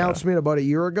announcement about a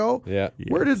year ago? Yeah.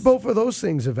 Where did both of those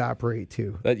things evaporate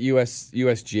to? That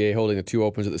USGA holding the 2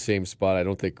 opens at the same spot, I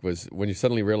don't think was, when you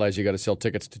suddenly realize you got to sell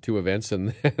tickets to 2 events,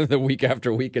 and the week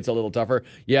after week it's a little tougher.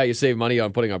 Yeah, you save money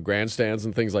on putting up grandstands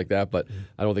and things like that, but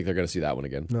I don't think they're going to see that one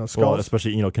again. No, well,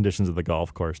 especially conditions of the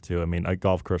golf course too. I mean, a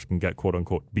golf course can get quote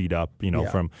unquote beat up,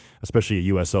 from especially a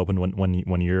U.S. Open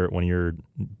when you're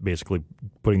basically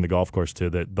putting the golf course to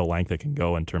the length it can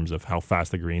go in terms of how fast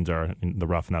the greens are in the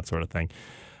rough and that sort of thing.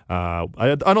 I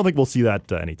don't think we'll see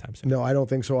that anytime soon. No, I don't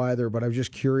think so either, but I'm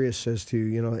just curious as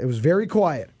to, it was very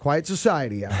quiet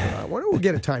society after that. We'll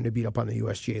get a time to beat up on the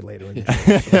USGA later in the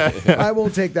show. So I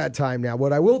won't take that time now.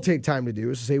 What I will take time to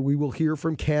do is to say we will hear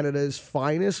from Canada's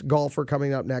finest golfer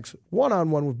coming up next.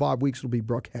 One-on-one with Bob Weeks will be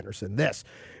Brooke Henderson. This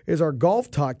is our Golf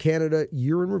Talk Canada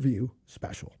Year in Review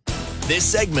special. This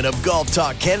segment of Golf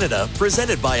Talk Canada,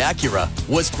 presented by Acura,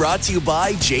 was brought to you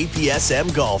by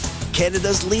JPSM Golf,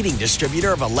 Canada's leading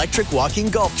distributor of electric walking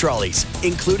golf trolleys,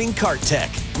 including CartTech,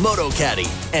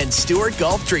 MotoCaddy, and Stewart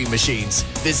Golf Dream Machines.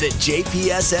 Visit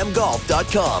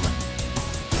jpsmgolf.com.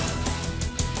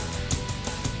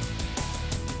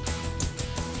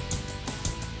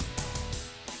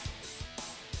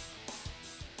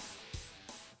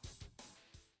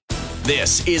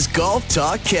 This is Golf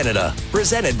Talk Canada,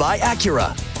 presented by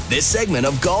Acura. This segment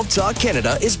of Golf Talk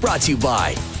Canada is brought to you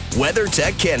by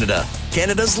WeatherTech Canada,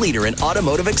 Canada's leader in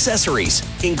automotive accessories,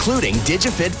 including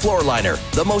DigiFit Floor Liner,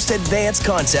 the most advanced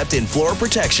concept in floor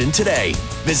protection today.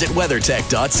 Visit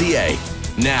weathertech.ca.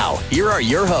 Now, here are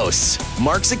your hosts,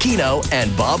 Mark Zecchino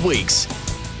and Bob Weeks.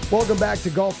 Welcome back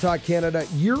to Golf Talk Canada,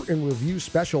 Year in Review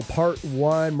Special Part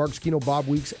 1. Mark Zecchino, Bob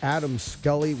Weeks, Adam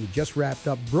Scully. We just wrapped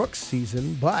up Brooke's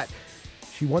season, but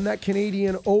she won that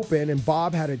Canadian Open, and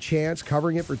Bob had a chance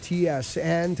covering it for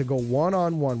TSN to go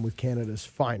one-on-one with Canada's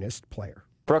finest player.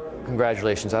 Brooke,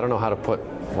 congratulations. I don't know how to put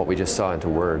what we just saw into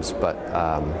words, but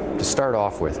to start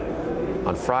off with,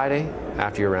 on Friday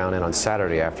after your round and on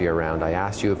Saturday after your round, I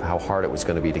asked you how hard it was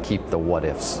going to be to keep the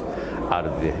what-ifs out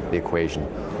of the equation.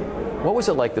 What was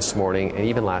it like this morning and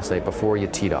even last night before you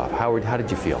teed off? How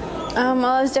did you feel? Well,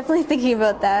 I was definitely thinking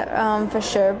about that for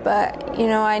sure, but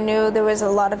I knew there was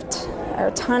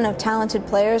a ton of talented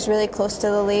players really close to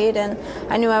the lead, and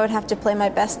I knew I would have to play my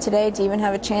best today to even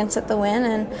have a chance at the win.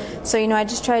 And so I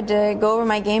just tried to go over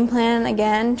my game plan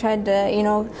again, tried to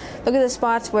look at the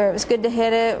spots where it was good to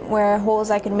hit it, where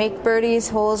holes I could make birdies,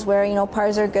 holes where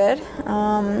pars are good.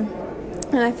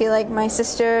 And I feel like my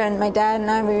sister and my dad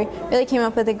and I, we really came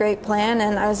up with a great plan,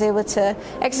 and I was able to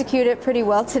execute it pretty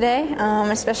well today,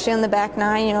 especially on the back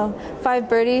nine, 5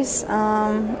 birdies.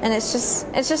 And it's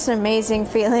just an amazing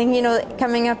feeling.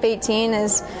 Coming up 18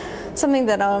 is something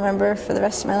that I'll remember for the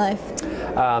rest of my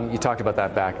life. You talked about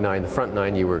that back nine. The front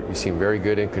nine, you seemed very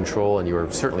good in control, and you were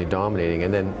certainly dominating.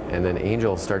 And then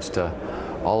Angel starts to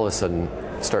all of a sudden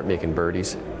start making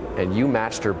birdies, and you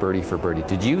matched her birdie for birdie.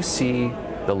 Did you see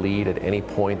the lead at any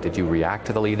point? Did you react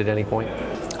to the lead at any point?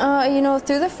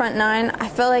 Through the front nine, I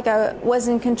felt like I was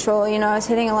in control. I was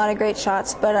hitting a lot of great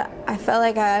shots, but I felt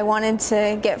like I wanted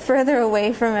to get further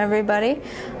away from everybody.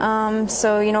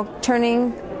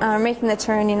 Making the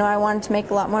turn, I wanted to make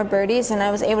a lot more birdies, and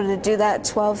I was able to do that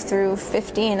 12 through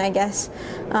 15, I guess.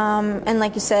 And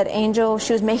like you said, Angel,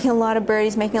 she was making a lot of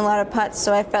birdies, making a lot of putts,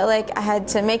 so I felt like I had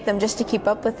to make them just to keep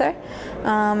up with her.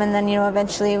 And then,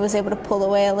 eventually was able to pull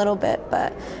away a little bit.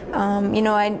 But,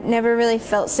 I never really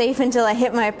felt safe until I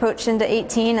hit my approach into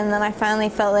 18, and then I finally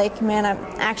felt like, man,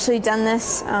 I've actually done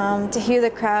this. To hear the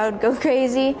crowd go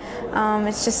crazy,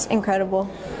 it's just incredible.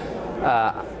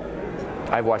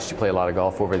 I've watched you play a lot of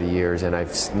golf over the years, and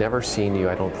I've never seen you,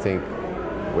 I don't think,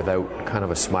 without kind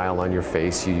of a smile on your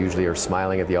face. You usually are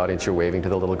smiling at the audience. You're waving to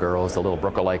the little girls, the little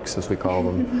Brooke-alikes, as we call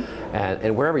them,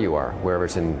 and wherever you are, wherever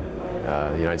it's in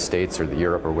the United States or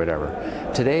Europe or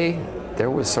whatever. Today, there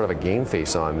was sort of a game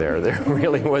face on there. There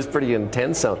really was pretty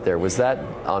intense out there. Was that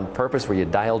on purpose? Were you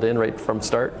dialed in right from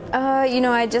start?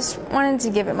 I just wanted to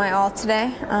give it my all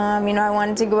today. I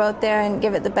wanted to go out there and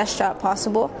give it the best shot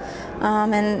possible.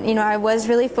 I was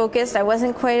really focused. I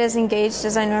wasn't quite as engaged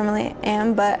as I normally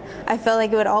am, but I felt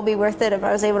like it would all be worth it if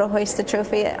I was able to hoist the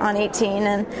trophy on 18,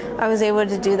 and I was able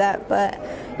to do that. But,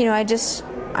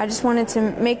 I just wanted to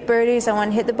make birdies. I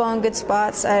wanted to hit the ball in good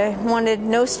spots. I wanted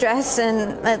no stress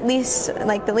and at least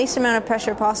the least amount of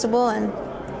pressure possible, and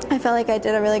I felt like I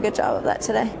did a really good job of that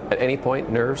today. At any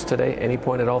point, nerves today? Any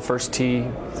point at all? First tee?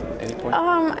 Any point?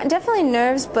 Definitely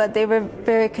nerves, but they were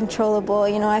very controllable.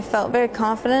 I felt very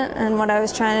confident in what I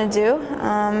was trying to do.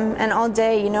 And all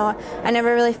day, I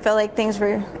never really felt like things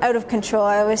were out of control.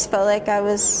 I always felt like I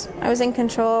was in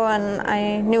control, and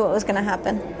I knew what was going to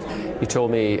happen. You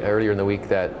told me earlier in the week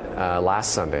that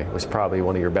last Sunday was probably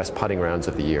one of your best putting rounds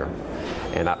of the year.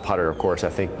 And that putter, of course, I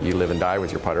think you live and die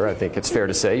with your putter. I think it's fair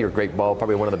to say you're a great ball,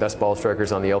 probably one of the best ball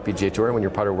strikers on the LPGA Tour. And when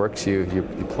your putter works, you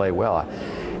play well.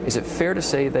 Is it fair to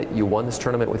say that you won this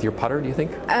tournament with your putter, do you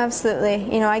think?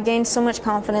 Absolutely. I gained so much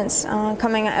confidence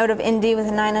coming out of Indy with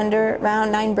a 9-under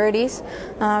round, 9 birdies.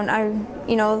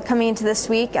 Coming into this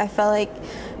week, I felt like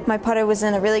my putter was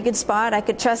in a really good spot. I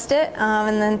could trust it.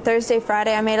 And then Thursday,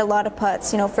 Friday, I made a lot of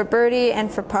putts, for birdie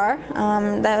and for par.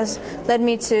 Led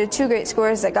me to 2 great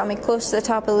scores that got me close to the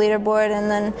top of the leaderboard.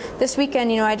 And then this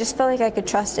weekend, I just felt like I could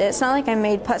trust it. It's not like I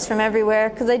made putts from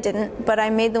everywhere, because I didn't, but I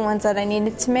made the ones that I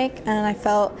needed to make, and I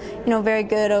felt, very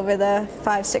good over the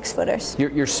 5-6 footers.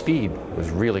 Your speed was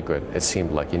really good, it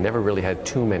seemed like. You never really had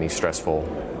too many stressful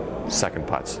second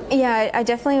putts. Yeah, I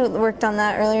definitely worked on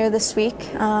that earlier this week,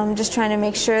 just trying to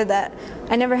make sure that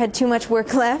I never had too much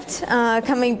work left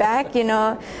coming back.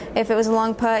 If it was a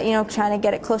long putt, trying to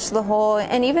get it close to the hole,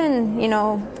 and even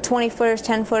 20 footers,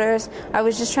 10 footers, I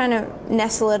was just trying to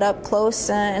nestle it up close,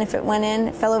 and if it went in,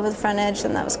 it fell over the front edge,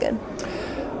 then that was good.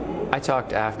 I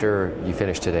talked after you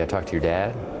finished today. I talked to your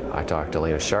dad, I talked to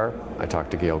Elena Sharp, I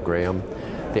talked to Gail Graham.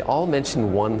 they all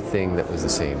mentioned one thing that was the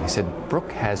same. They said,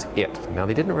 Brooke has it. Now,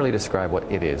 they didn't really describe what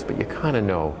it is, but you kind of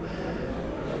know.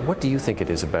 What do you think it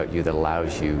is about you that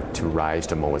allows you to rise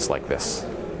to moments like this?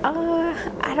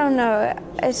 I don't know.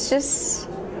 It's just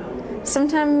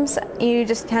sometimes you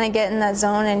just kind of get in that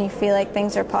zone and you feel like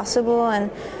things are possible.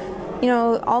 And, you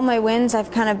know, all my wins,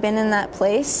 I've kind of been in that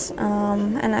place.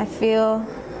 And I feel,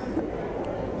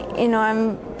 you know,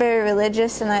 I'm very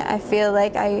religious, and I feel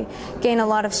like I gain a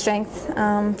lot of strength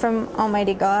from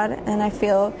Almighty God, and I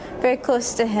feel very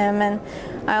close to Him. And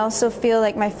I also feel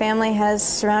like my family has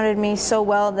surrounded me so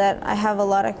well that I have a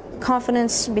lot of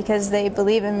confidence because they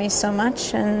believe in me so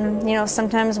much. And, you know,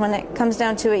 sometimes when it comes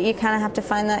down to it, you kind of have to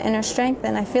find that inner strength,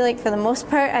 and I feel like for the most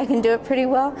part I can do it pretty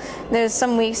well. There's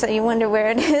some weeks that you wonder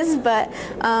where it is, but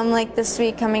like this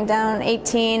week coming down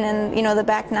 18 and, you know, the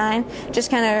back 9, just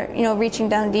kind of, you know, reaching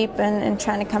down deep and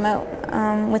trying to come out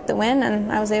with the win,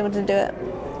 and I was able to do it.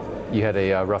 You had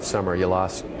a rough summer. You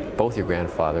lost both your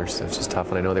grandfathers. It was just tough,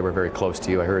 and I know they were very close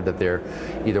to you. I heard that they're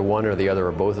either one or the other,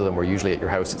 or both of them were usually at your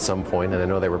house at some point, and I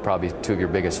know they were probably 2 of your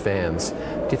biggest fans.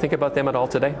 Do you think about them at all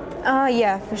today?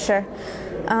 Yeah, for sure.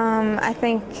 I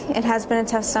think it has been a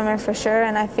tough summer for sure,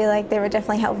 and I feel like they were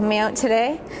definitely helping me out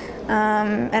today.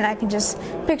 And I can just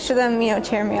picture them, you know,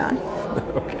 cheering me on.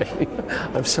 Okay.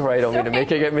 I'm sorry, I don't mean to make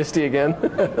you get misty again.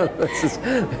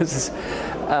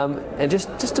 And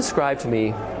just describe to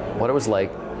me what it was like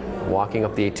walking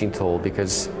up the 18th hole,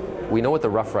 because we know what the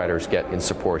Rough Riders get in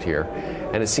support here,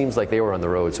 and it seems like they were on the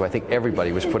road, so I think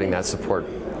everybody was putting that support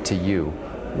to you.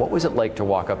 What was it like to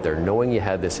walk up there knowing you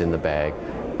had this in the bag,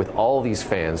 with all these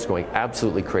fans going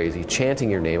absolutely crazy, chanting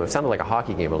your name? It sounded like a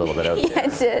hockey game a little bit out there. Yeah,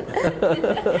 it did.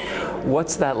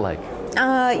 What's that like?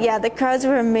 Yeah, the crowds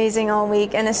were amazing all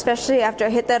week, and especially after I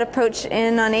hit that approach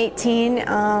in on 18,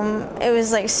 it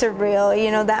was like surreal.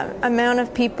 You know, that amount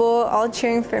of people all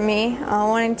cheering for me,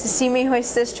 wanting to see me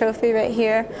hoist this trophy right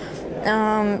here.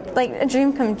 Like a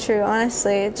dream come true,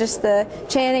 honestly. Just the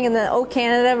chanting and the "Oh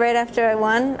Canada" right after I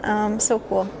won, so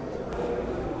cool.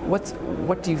 What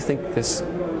do you think this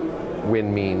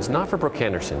win means, not for Brooke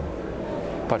Henderson,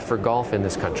 but for golf in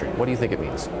this country? What do you think it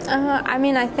means? I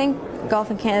mean, I think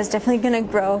golf in Canada is definitely going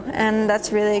to grow, and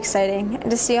that's really exciting.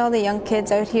 To see all the young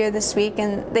kids out here this week,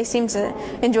 and they seem to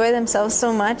enjoy themselves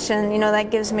so much, and, you know,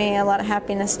 that gives me a lot of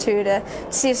happiness too, to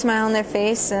see a smile on their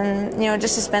face, and, you know,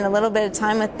 just to spend a little bit of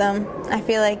time with them. I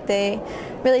feel like they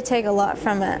really take a lot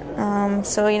from it.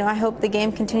 So, you know, I hope the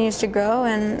game continues to grow,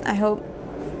 and I hope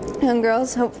young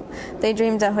girls hope they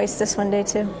dream to hoist this one day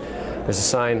too. There's a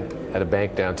sign at a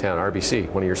bank downtown,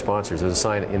 RBC, one of your sponsors. There's a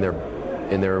sign in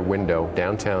their window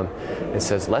downtown. It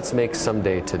says, "Let's make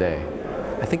someday today."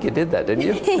 I think you did that, didn't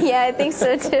you? Yeah, I think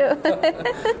so too.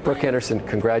 Brooke Henderson,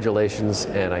 congratulations,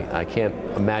 and I can't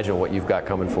imagine what you've got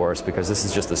coming for us, because this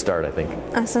is just the start, I think.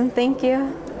 Awesome, thank you.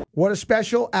 What a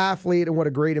special athlete and what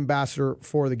a great ambassador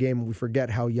for the game. We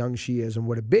forget how young she is and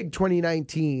what a big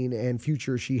 2019 and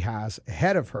future she has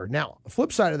ahead of her. Now, the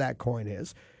flip side of that coin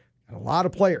is a lot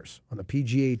of players on the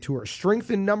PGA Tour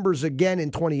strengthened numbers again in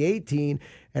 2018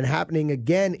 and happening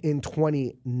again in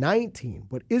 2019.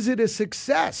 But is it a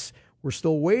success? We're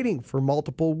still waiting for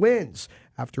multiple wins.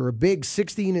 After a big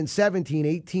 16 and 17,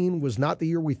 18 was not the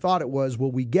year we thought it was.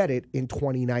 Will we get it in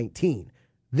 2019?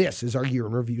 This is our Year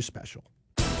in Review special.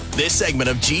 This segment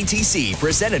of GTC,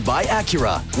 presented by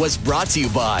Acura, was brought to you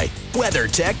by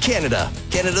WeatherTech Canada,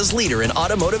 Canada's leader in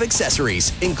automotive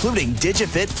accessories, including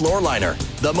DigiFit Floor Liner,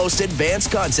 the most advanced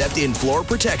concept in floor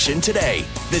protection today.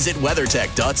 Visit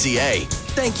WeatherTech.ca.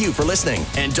 Thank you for listening,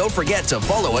 and don't forget to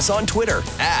follow us on Twitter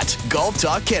at Golf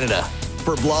Talk Canada.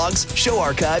 For blogs, show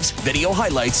archives, video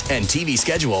highlights, and TV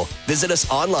schedule, visit us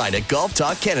online at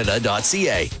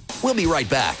golftalkcanada.ca. We'll be right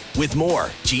back with more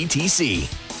GTC.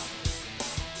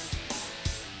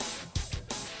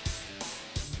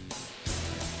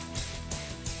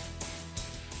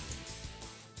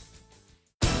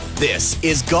 This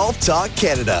is Golf Talk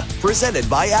Canada, presented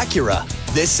by Acura.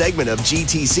 This segment of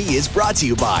GTC is brought to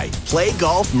you by Play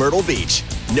Golf Myrtle Beach.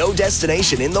 No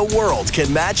destination in the world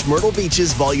can match Myrtle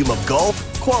Beach's volume of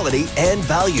golf, quality, and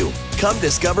value. Come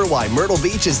discover why Myrtle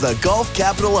Beach is the golf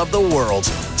capital of the world.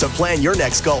 To plan your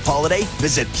next golf holiday,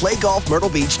 visit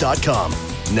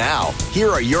playgolfmyrtlebeach.com. Now,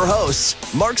 here are your hosts,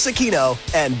 Mark Zecchino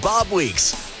and Bob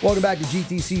Weeks. Welcome back to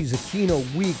GTC's Aquino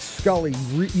Weeks Scully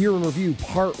Year in Review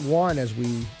Part 1 as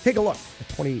we take a look at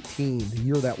 2018, the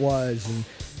year that was. And,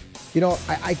 you know,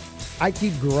 I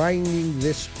keep grinding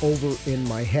this over in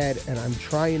my head, and I'm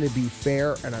trying to be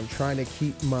fair, and I'm trying to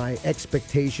keep my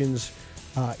expectations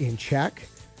in check.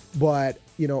 But,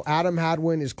 you know, Adam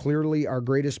Hadwin is clearly our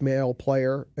greatest male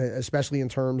player, especially in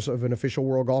terms of an official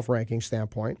world golf ranking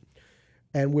standpoint.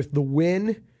 And with the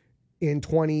win in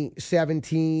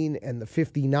 2017 and the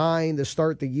 59 to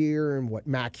start the year and what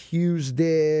Mac Hughes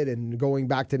did and going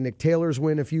back to Nick Taylor's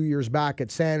win a few years back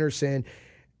at Sanderson,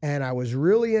 and I was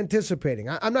really anticipating.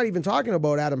 I'm not even talking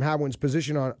about Adam Hadwin's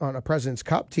position on a President's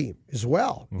Cup team as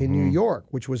well in New York,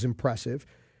 which was impressive.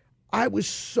 I was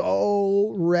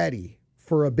so ready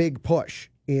for a big push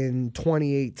in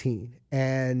 2018,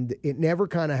 and it never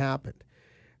kind of happened.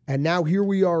 And now here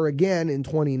we are again in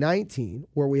 2019,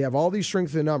 where we have all these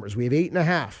strength in numbers. We have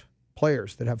 8.5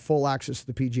 players that have full access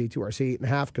to the PGA Tour. I say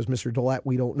 8.5 because Mr. Dillette,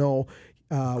 we don't know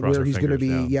where he's going to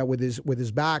be. With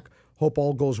his back. Hope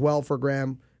all goes well for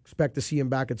Graham. Expect to see him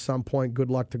back at some point. Good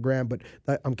luck to Graham, but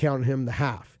I'm counting him the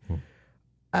half.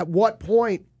 At what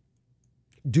point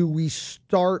do we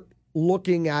start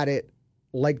looking at it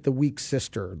like the weak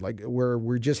sister, like where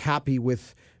we're just happy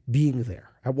with being there?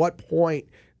 At what point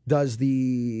does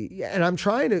and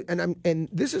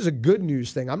this is a good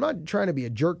news thing. I'm not trying to be a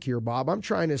jerk here, Bob. I'm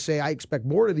trying to say I expect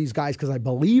more of these guys because I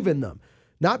believe in them.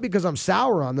 Not because I'm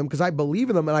sour on them, because I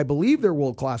believe in them and I believe they're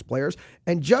world-class players.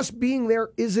 And just being there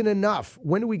isn't enough.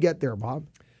 When do we get there, Bob?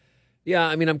 Yeah,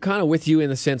 I mean, I'm kind of with you in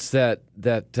the sense that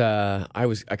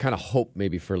I kind of hope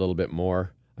maybe for a little bit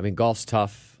more. I mean, golf's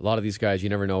tough. A lot of these guys, you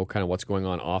never know kind of what's going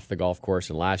on off the golf course.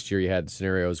 And last year you had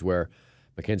scenarios where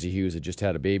Mackenzie Hughes had just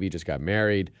had a baby, just got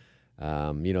married.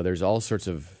 There's all sorts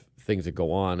of things that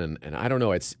go on, and I don't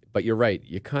know. But you're right.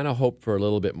 You kind of hope for a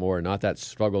little bit more, not that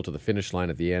struggle to the finish line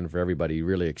at the end for everybody,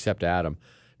 really, except Adam.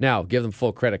 Now, give them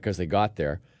full credit because they got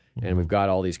there, and we've got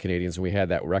all these Canadians, and we had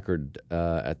that record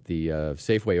at the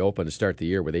Safeway Open to start the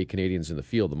year with 8 Canadians in the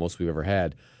field, the most we've ever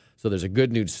had. So there's a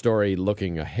good news story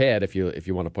looking ahead if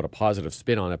you want to put a positive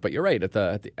spin on it. But you're right.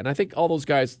 And I think all those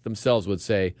guys themselves would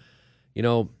say,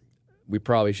 we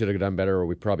probably should have done better, or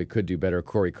we probably could do better.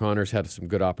 Corey Connors had some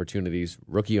good opportunities,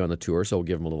 rookie on the tour, so we'll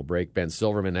give him a little break. Ben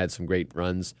Silverman had some great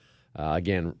runs.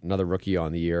 Again, another rookie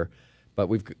on the year. But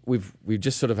we've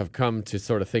just sort of have come to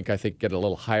sort of think, I think, get a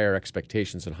little higher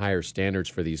expectations and higher standards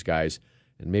for these guys,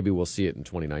 and maybe we'll see it in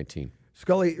 2019.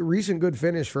 Scully, recent good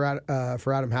finish for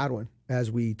Adam Hadwin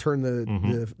as we turn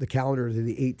the calendar to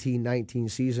the 18-19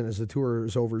 season as the tour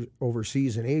is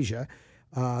overseas in Asia.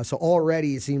 So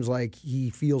already it seems like he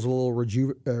feels a little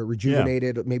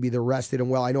rejuvenated. Yeah. Maybe they're rested and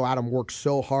well. I know Adam worked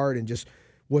so hard and just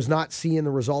was not seeing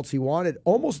the results he wanted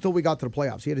almost until we got to the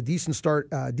playoffs. He had a decent start,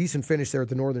 decent finish there at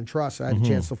the Northern Trust. I had a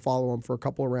chance to follow him for a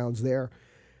couple of rounds there.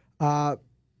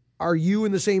 Are you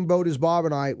in the same boat as Bob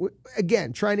and I?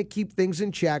 Again, trying to keep things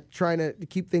in check, trying to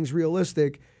keep things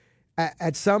realistic.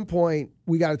 At some point,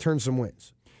 we got to turn some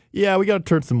wins. Yeah, we got to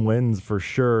turn some wins for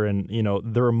sure. And,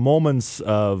 there are moments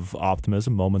of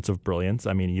optimism, moments of brilliance.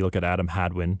 I mean, you look at Adam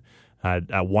Hadwin,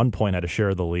 at one point had a share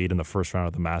of the lead in the first round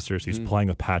of the Masters. He's playing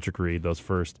with Patrick Reed those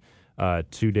first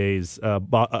 2 days.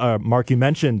 Mark, you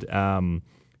mentioned,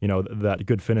 that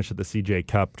good finish at the CJ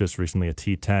Cup just recently, a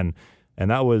T10. And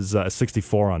that was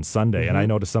 64 on Sunday. And I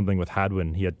noticed something with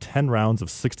Hadwin. He had 10 rounds of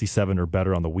 67 or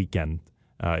better on the weekend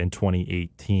in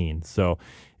 2018. So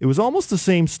it was almost the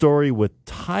same story with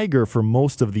Tiger for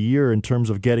most of the year in terms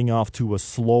of getting off to a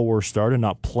slower start and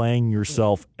not playing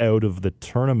yourself out of the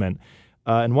tournament.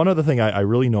 And one other thing I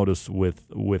really noticed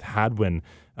with Hadwin,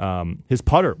 his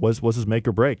putter was his make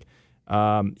or break.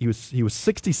 He was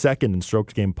 62nd in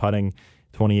strokes gained putting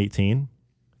 2018,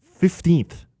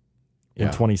 15th in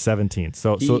 2017.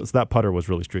 So that putter was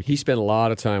really streaky. He spent a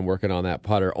lot of time working on that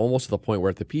putter, almost to the point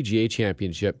where at the PGA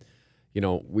Championship,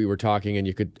 we were talking, and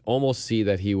you could almost see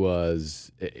that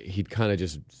he'd kind of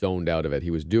just zoned out of it.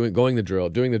 He was doing the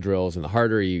drills, and the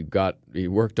harder he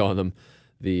worked on them,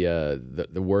 the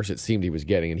worse it seemed he was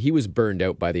getting. And he was burned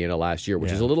out by the end of last year,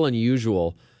 which is a little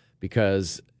unusual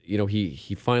because,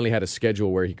 he finally had a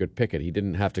schedule where he could pick it. He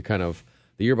didn't have to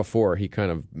the year before, he kind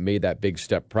of made that big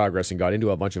step progress and got into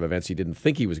a bunch of events he didn't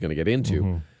think he was going to get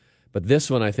into. But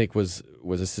this one, I think, was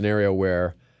a scenario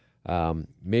where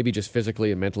maybe just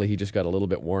physically and mentally he just got a little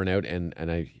bit worn out, and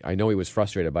I know he was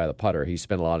frustrated by the putter. He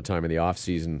spent a lot of time in the off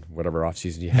season, whatever off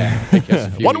season you had, I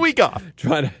guess, 1 week off,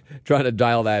 trying to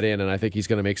dial that in, and I think he's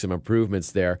going to make some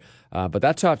improvements there. But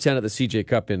that top 10 at the CJ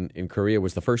Cup in Korea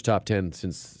was the first top 10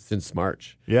 since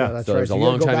March. Yeah, that's so right. There's a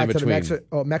long time in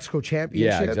between. Mexico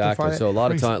Championship. Yeah, exactly. So a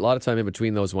lot of time in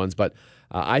between those ones, but.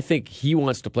 I think he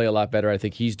wants to play a lot better. I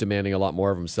think he's demanding a lot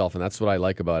more of himself, and that's what I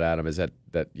like about Adam is that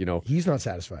he's not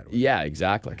satisfied with it. Yeah,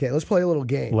 exactly. Okay, let's play a little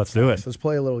game. Let's do it. Let's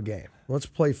play a little game. Let's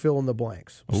play fill in the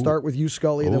blanks. We'll start with you,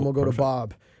 Scully, and then we'll go to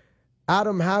Bob.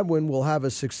 Adam Hadwin will have a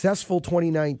successful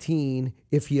 2019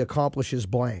 if he accomplishes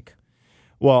blank.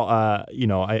 Well,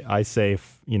 I say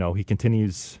if, he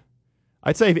continues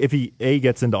I'd say if he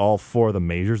gets into all 4 of the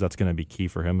majors, that's going to be key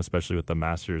for him, especially with the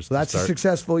Masters. So that's a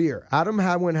successful year. Adam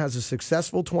Hadwin has a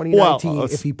successful 2019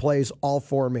 if he plays all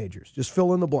 4 majors. Just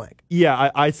fill in the blank.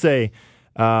 Yeah, I'd say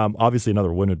obviously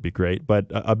another win would be great, but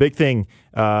a big thing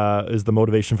is the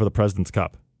motivation for the President's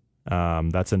Cup.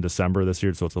 That's in December this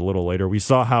year, so it's a little later. We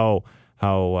saw how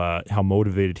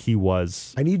motivated he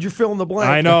was. I need your fill in the blank.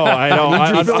 I know.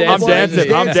 I'm dancing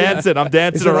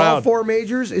Is it around. all 4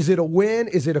 majors? Is it a win?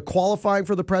 Is it a qualifying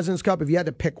for the President's Cup? If you had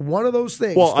to pick one of those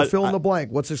things to fill in the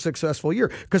blank, what's a successful year?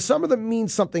 Because some of them mean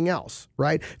something else,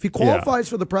 right? If he qualifies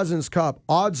for the President's Cup,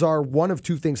 odds are one of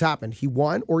 2 things happened. He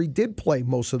won or he did play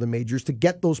most of the majors to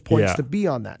get those points to be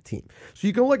on that team. So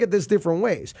you can look at this different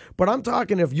ways. But I'm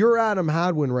talking if you're Adam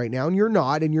Hadwin right now, and you're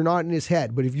not in his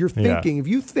head, but if you're thinking, if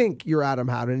you think you're Adam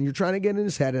Hadwin and you're trying to get in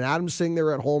his head, and Adam's sitting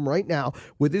there at home right now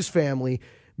with his family,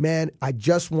 man, I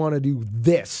just want to do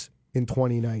this in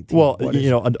 2019. Well,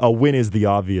 a win is the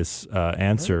obvious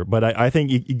answer, but I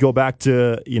think you go back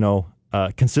to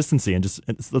consistency and just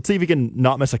let's see if he can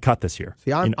not miss a cut this year.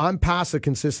 See, I'm past the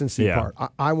consistency part.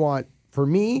 I want, for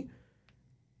me,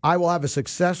 I will have a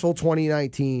successful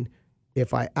 2019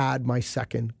 if I add my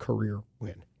second career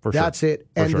win. That's it.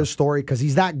 End of story, because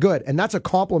he's that good. And that's a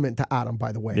compliment to Adam,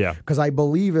 by the way. Yeah. Because I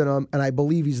believe in him, and I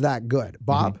believe he's that good.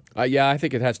 Bob? Yeah, I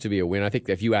think it has to be a win. I think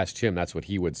if you asked him, that's what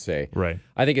he would say. Right.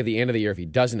 I think at the end of the year, if he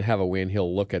doesn't have a win,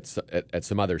 he'll look at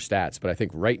some other stats. But I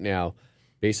think right now,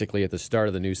 basically at the start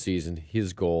of the new season,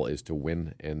 his goal is to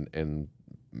win and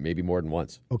maybe more than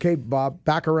once. Okay, Bob,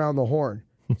 back around the horn.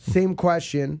 Same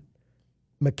question.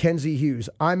 Mackenzie Hughes.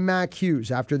 I'm Mac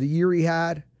Hughes. After the year he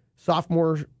had,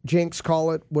 sophomore jinx,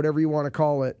 call it, whatever you want to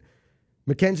call it,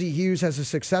 Mackenzie Hughes has a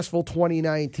successful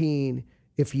 2019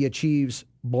 if he achieves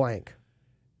blank.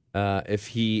 If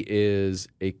he is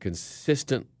a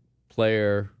consistent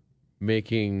player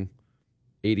making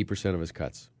 80% of his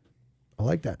cuts. I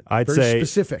like that. I'd Very say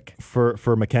specific.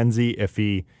 For Mackenzie, if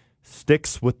he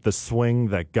sticks with the swing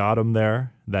that got him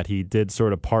there, that he did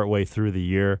sort of partway through the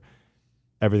year,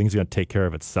 everything's going to take care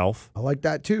of itself. I like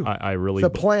that too. I really. It's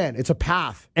a plan. It's a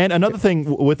path. And another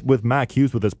thing with Mac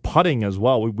Hughes, with his putting as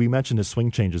well, we mentioned his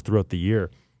swing changes throughout the year.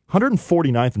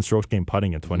 149th in strokes gained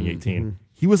putting in 2018. Mm-hmm.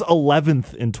 He was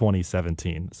 11th in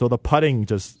 2017. So the putting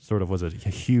just sort of was a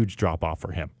huge drop-off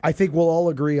for him. I think we'll all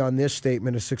agree on this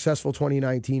statement. A successful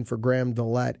 2019 for Graham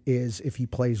DeLatte is if he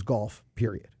plays golf,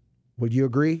 period. Would you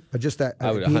agree? Just that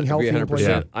being healthy and 100%.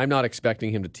 playing. I'm not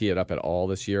expecting him to tee it up at all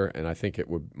this year, and I think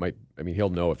he'll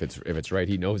know if it's right.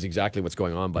 He knows exactly what's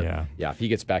going on, but if he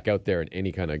gets back out there in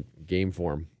any kind of game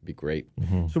form, it'd be great.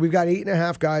 Mm-hmm. So we've got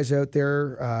 8.5 guys out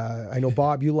there. I know,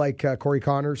 Bob, you like Corey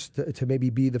Connors to maybe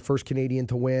be the first Canadian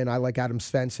to win. I like Adam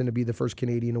Svensson to be the first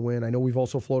Canadian to win. I know we've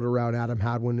also floated around Adam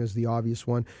Hadwin as the obvious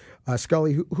one.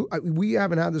 Scully, who we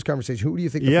haven't had this conversation. Who do you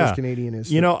think the first Canadian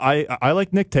is? I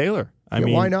like Nick Taylor. I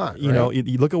mean, why not?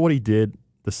 You look at what he did.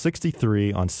 The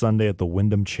 63 on Sunday at the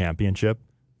Wyndham Championship.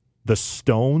 The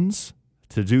Stones,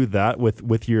 to do that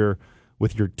with your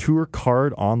tour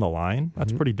card on the line,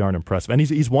 that's pretty darn impressive. And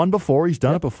he's won before. He's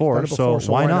done it before. So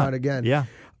why not again? Yeah.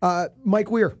 Mike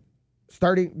Weir,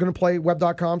 going to play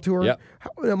Web.com tour. Yep.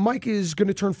 Mike is going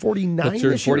to turn 49 He'll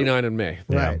turn this year. 49 in May.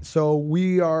 Right. Yeah. So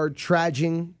we are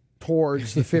trudging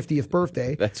towards the 50th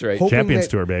birthday. That's right. Champions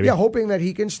Tour, baby. Yeah, hoping that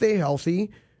he can stay healthy,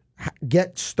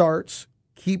 get starts,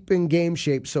 keep in game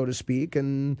shape, so to speak,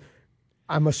 and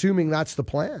I'm assuming that's the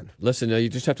plan. Listen, you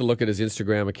just have to look at his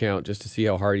Instagram account just to see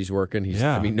how hard he's working.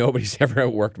 Nobody's ever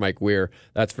outworked Mike Weir,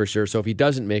 that's for sure. So if he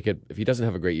doesn't make it, if he doesn't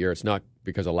have a great year, it's not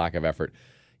because of lack of effort.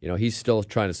 He's still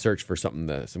trying to search for some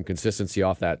consistency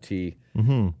off that tee.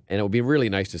 Mm-hmm. And it would be really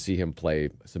nice to see him play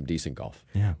some decent golf.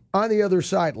 Yeah. On the other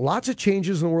side, lots of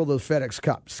changes in the world of the FedEx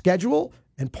Cup. Schedule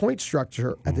and point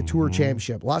structure at the Tour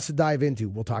Championship. Lots to dive into.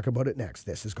 We'll talk about it next.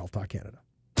 This is Golf Talk Canada.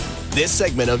 This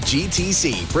segment of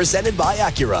GTC, presented by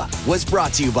Acura, was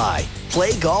brought to you by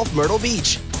Play Golf Myrtle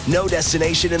Beach. No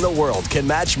destination in the world can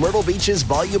match Myrtle Beach's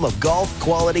volume of golf,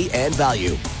 quality, and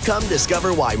value. Come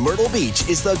discover why Myrtle Beach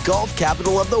is the golf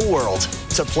capital of the world.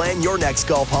 To plan your next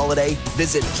golf holiday,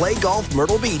 visit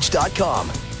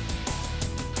playgolfmyrtlebeach.com.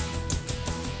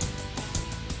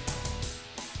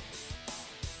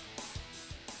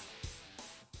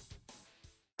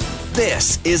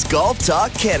 This is Golf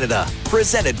Talk Canada,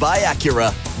 presented by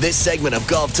Acura. This segment of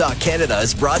Golf Talk Canada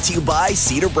is brought to you by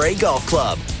Cedar Brae Golf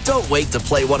Club. Don't wait to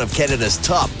play one of Canada's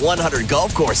top 100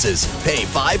 golf courses. Pay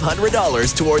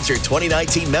 $500 towards your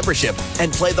 2019 membership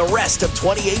and play the rest of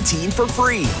 2018 for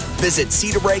free. Visit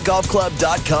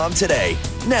cedarbraegolfclub.com today.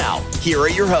 Now, here are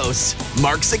your hosts,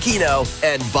 Mark Sakino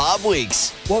and Bob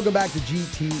Weeks. Welcome back to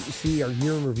GTC, our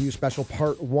year in review special,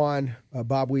 part 1.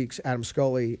 Bob Weeks, Adam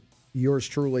Scully, yours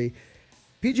truly.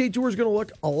 PGA Tour is going to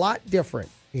look a lot different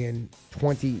in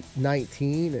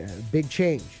 2019. A big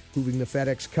change, moving the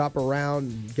FedEx Cup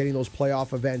around, getting those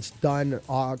playoff events done.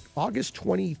 August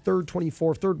 23rd,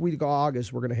 24th, third week of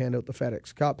August, we're going to hand out the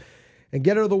FedEx Cup and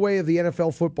get out of the way of the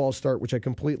NFL football start, which I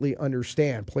completely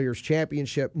understand. Players'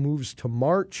 Championship moves to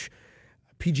March.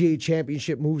 PGA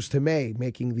Championship moves to May,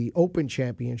 making the Open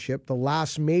Championship the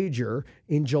last major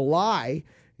in July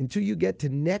until you get to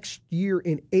next year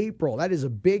in April. That is a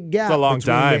big gap. It's a long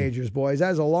between time. majors, boys.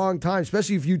 That is a long time,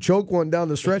 especially if you choke one down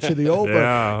the stretch of the Open.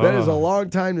 That is a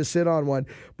long time to sit on one.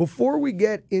 Before we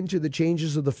get into the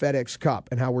changes of the FedEx Cup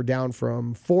and how we're down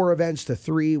from 4 events to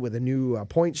 3 with a new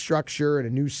point structure and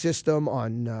a new system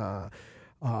on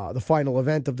the final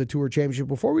event of the Tour Championship,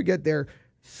 before we get there,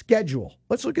 schedule.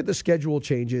 Let's look at the schedule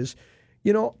changes.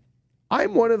 You know,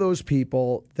 I'm one of those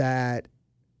people that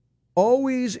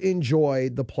always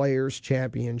enjoyed the Players'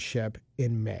 Championship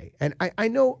in May. And I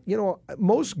know,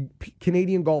 most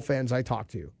Canadian golf fans I talk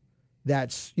to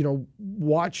that's,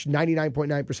 watch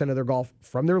 99.9% of their golf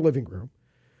from their living room,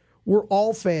 were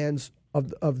all fans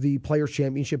of the Players'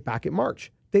 Championship back in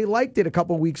March. They liked it a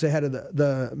couple weeks ahead of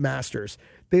the Masters.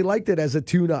 They liked it as a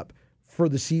tune-up for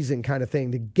the season kind of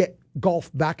thing to get golf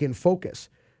back in focus.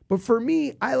 But for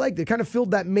me, I liked it. Kind of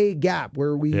filled that May gap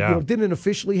where we didn't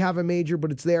officially have a major, but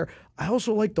it's there. I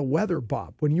also like the weather,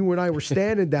 Bob, when you and I were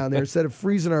standing down there instead of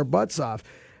freezing our butts off.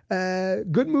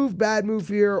 Good move, bad move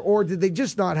here, or did they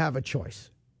just not have a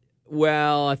choice?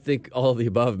 Well, I think all of the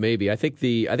above, maybe. I think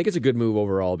it's a good move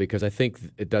overall because I think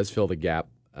it does fill the gap,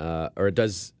 or it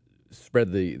does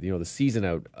spread the season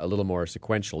out a little more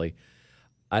sequentially.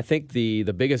 I think the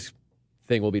biggest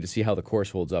thing will be to see how the course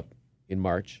holds up in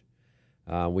March.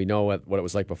 We know what it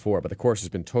was like before, but the course has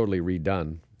been totally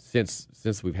redone since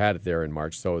we've had it there in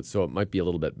March. So it might be a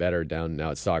little bit better down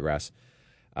now at Sawgrass.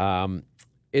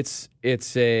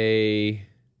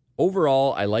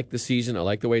 Overall, I like the season. I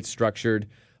like the way it's structured.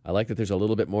 I like that there's a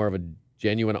little bit more of a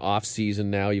genuine off season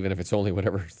now, even if it's only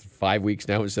 5 weeks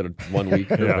now instead of 1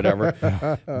 week or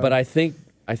whatever. But I think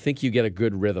you get a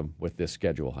good rhythm with this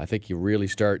schedule. I think you really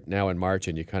start now in March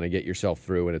and you kind of get yourself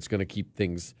through, and it's going to keep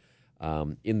things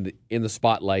in the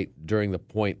spotlight during the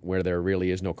point where there really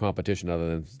is no competition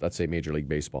other than, let's say, Major League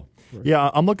Baseball.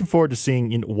 Yeah, I'm looking forward to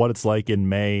seeing what it's like in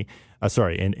May.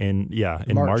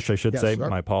 In March, I should say. Sorry.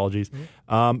 My apologies.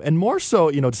 Mm-hmm. And more so,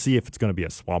 to see if it's going to be a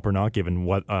swamp or not, given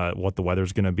what the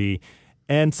weather's going to be.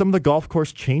 And some of the golf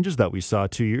course changes that we saw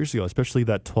 2 years ago, especially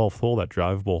that 12th hole, that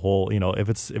drivable hole. If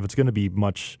it's going to be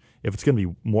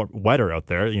more wetter out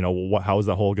there, how is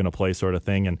that hole going to play, sort of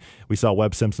thing. And we saw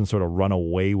Webb Simpson sort of run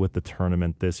away with the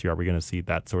tournament this year. Are we going to see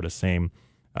that sort of same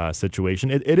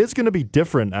situation? It is going to be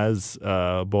different as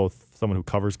both someone who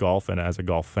covers golf and as a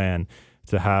golf fan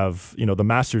to have, the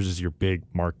Masters is your big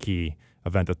marquee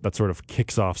event that sort of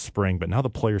kicks off spring, but now the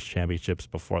Players' Championships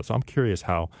before. So I'm curious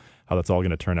how that's all going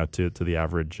to turn out to the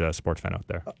average sports fan out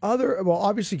there.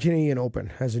 Obviously Canadian Open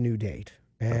has a new date,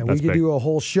 and That's we could big. do a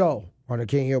whole show on a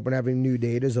Canadian Open having a new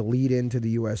date as a lead into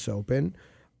the U.S. Open.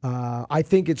 I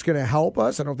think it's going to help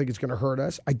us. I don't think it's going to hurt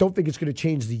us. I don't think it's going to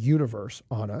change the universe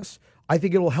on us. I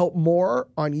think it'll help more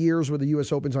on years where the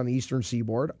U.S. Open's on the Eastern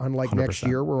Seaboard, unlike 100%. next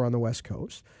year we're on the West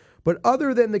Coast. But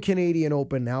other than the Canadian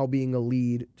Open now being a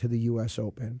lead to the U.S.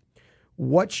 Open,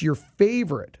 what's your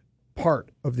favorite part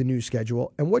of the new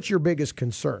schedule, and what's your biggest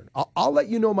concern? I'll let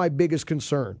you know my biggest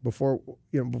concern before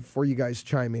you guys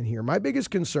chime in here. My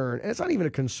biggest concern, and it's not even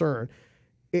a concern,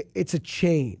 it's a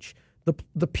change.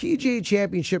 The PGA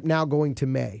Championship now going to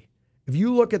May. If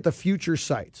you look at the future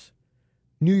sites,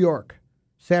 New York,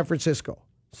 San Francisco,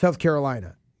 South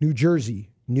Carolina, New Jersey,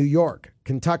 New York,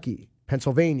 Kentucky,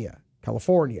 Pennsylvania,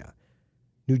 California,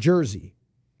 New Jersey,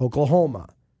 Oklahoma,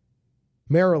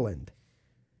 Maryland.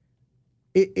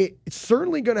 It's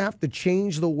certainly going to have to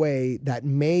change the way that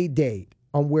May date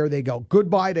on where they go.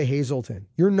 Goodbye to Hazleton.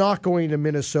 You're not going to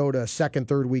Minnesota second,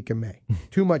 third week of May.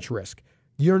 Too much risk.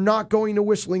 You're not going to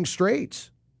Whistling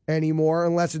Straits anymore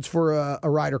unless it's for a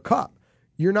Ryder Cup.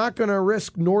 You're not going to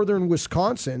risk northern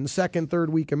Wisconsin second, third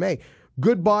week of May.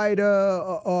 Goodbye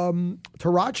to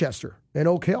Rochester and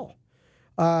Oak Hill.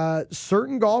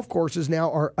 Certain golf courses now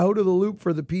are out of the loop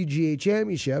for the PGA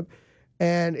Championship.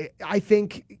 And I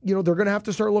think, they're going to have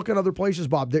to start looking other places,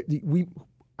 Bob.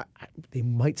 they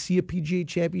might see a PGA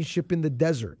Championship in the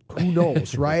desert. Who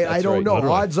knows, right? I don't right, know.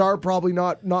 literally. Odds are probably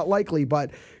not likely,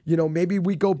 but maybe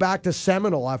we go back to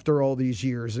Seminole after all these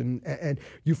years, and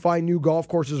you find new golf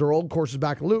courses or old courses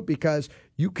back in loop, because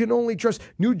you can only trust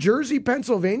New Jersey,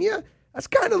 Pennsylvania. That's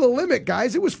kind of the limit,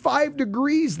 guys. It was 5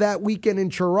 degrees that weekend in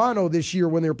Toronto this year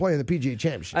when they were playing the PGA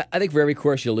Championship. I think for every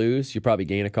course you lose, you probably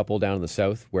gain a couple down in the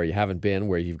south where you haven't been,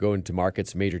 where you go into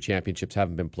markets, major championships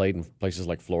haven't been played in places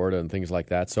like Florida and things like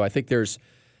that. So I think there's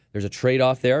a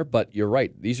trade-off there, but you're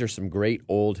right. These are some great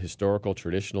old historical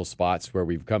traditional spots where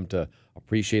we've come to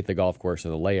appreciate the golf course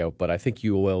and the layout. But I think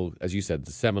you will, as you said,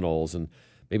 the Seminoles and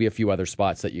maybe a few other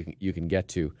spots that you can get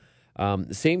to.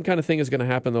 The same kind of thing is going to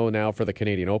happen, though, now for the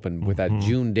Canadian Open with that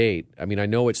June date. I mean, I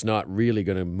know it's not really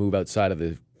going to move outside of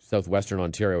the southwestern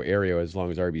Ontario area as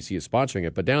long as RBC is sponsoring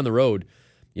it. But down the road,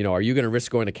 are you going to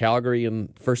risk going to Calgary in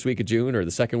the first week of June or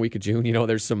the second week of June?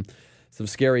 There's some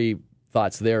scary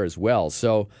thoughts there as well.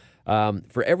 So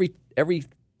for every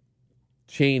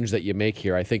change that you make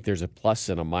here, I think there's a plus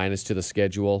and a minus to the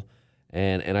schedule.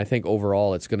 And I think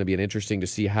overall it's going to be interesting to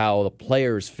see how the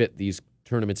players fit these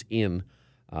tournaments in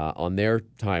on their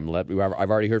time. I've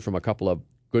already heard from a couple of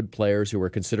good players who were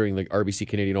considering the RBC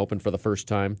Canadian Open for the first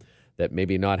time that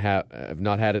maybe have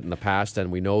not had it in the past,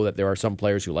 and we know that there are some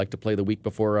players who like to play the week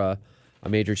before a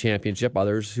major championship,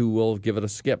 others who will give it a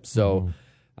skip. So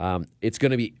it's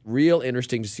going to be real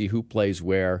interesting to see who plays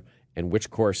where and which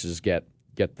courses get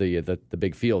the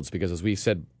big fields, because as we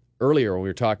said earlier when we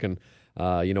were talking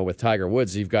with Tiger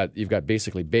Woods, you've got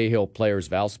basically Bay Hill players,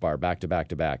 Valspar back to back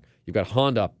to back. You've got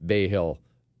Honda Bay Hill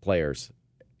players.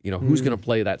 Who's going to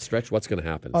play that stretch? What's going to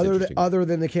happen? Other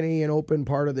than the Canadian Open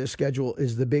part of this schedule,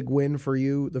 is the big win for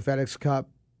you the FedEx Cup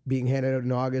being handed out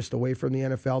in August away from the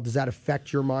NFL? Does that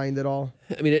affect your mind at all?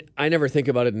 I mean, I never think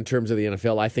about it in terms of the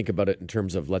NFL. I think about it in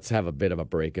terms of let's have a bit of a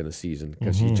break in the season,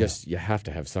 because you have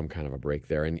to have some kind of a break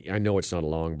there. And I know it's not a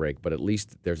long break, but at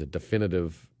least there's a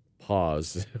definitive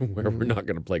pause where we're not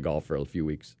going to play golf for a few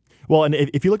weeks. Well, and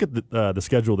if you look at the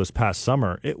schedule this past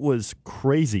summer, it was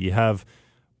crazy. You have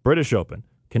British Open,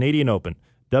 Canadian Open,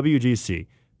 WGC,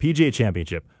 PGA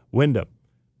Championship, Wyndham,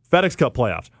 FedEx Cup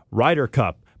playoffs, Ryder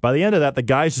Cup. By the end of that, the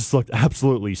guys just looked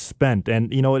absolutely spent.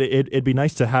 And, it'd be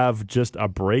nice to have just a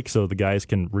break so the guys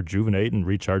can rejuvenate and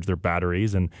recharge their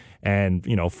batteries. And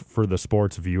for the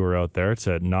sports viewer out there,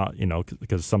 to not,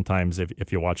 because sometimes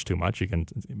if you watch too much, you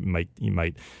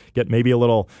might get maybe a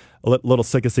little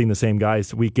sick of seeing the same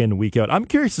guys week in, week out. I'm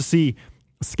curious to see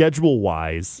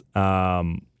schedule-wise,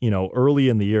 early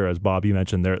in the year, as Bob, you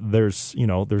mentioned, there's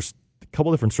a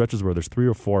couple different stretches where there's 3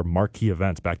 or 4 marquee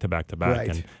events back to back to back, right,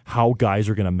 and how guys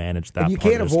are going to manage that. And you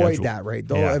part can't of their avoid schedule. that, right?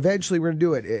 Though eventually we're going to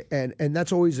do it, and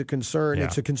that's always a concern. Yeah.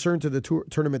 It's a concern to the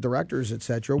tournament directors,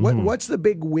 etc. What's the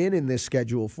big win in this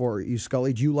schedule for you,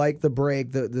 Scully? Do you like the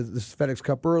break, the FedEx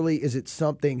Cup early? Is it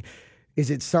something? Is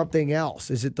it something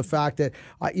else? Is it the fact that,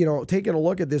 taking a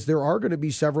look at this, there are going to be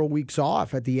several weeks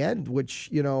off at the end, which,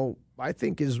 I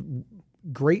think is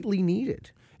greatly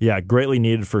needed. Yeah, greatly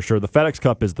needed for sure. The FedEx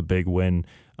Cup is the big win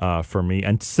for me,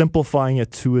 and simplifying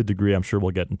it to a degree. I'm sure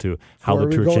we'll get into how the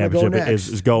Tour Championship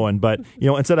is going. But,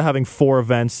 instead of having 4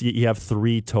 events, you have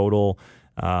 3 total,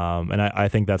 and I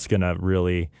think that's going to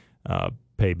really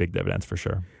pay big dividends for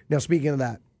sure. Now, speaking of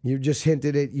that, you've just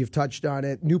hinted it, you've touched on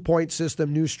it. New point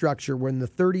system, new structure. When the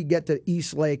 30 get to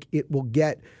East Lake, it will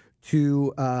get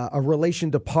to a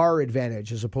relation to par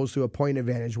advantage as opposed to a point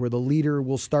advantage, where the leader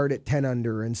will start at 10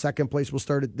 under and second place will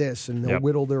start at this, and they'll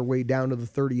whittle their way down to the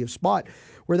 30th spot,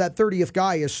 where that 30th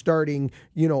guy is starting,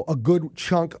 a good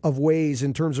chunk of ways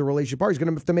in terms of relation to par. He's going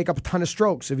to have to make up a ton of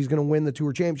strokes if he's going to win the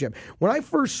Tour Championship. When I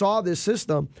first saw this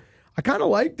system, I kind of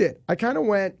liked it. I kind of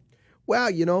went, wow,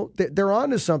 they're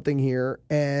onto something here,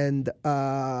 and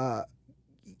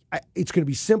it's going to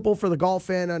be simple for the golf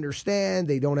fan to understand.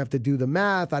 They don't have to do the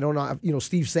math. I don't know.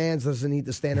 Steve Sands doesn't need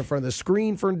to stand in front of the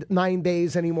screen for 9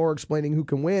 days anymore explaining who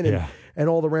can win and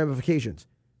all the ramifications.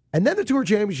 And then the Tour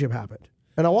Championship happened,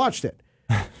 and I watched it.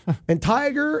 And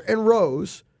Tiger and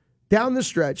Rose, down the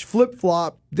stretch,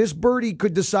 flip-flop, this birdie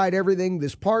could decide everything,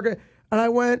 this par. And I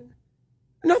went,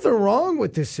 nothing wrong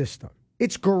with this system.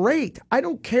 It's great. I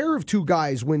don't care if 2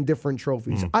 guys win different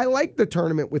trophies. I like the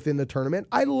tournament within the tournament.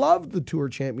 I loved the Tour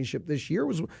Championship this year. It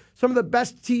was some of the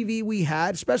best TV we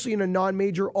had, especially in a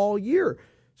non-major all year.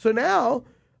 So now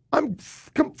I'm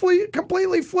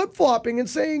completely flip-flopping and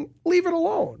saying, leave it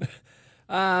alone.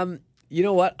 You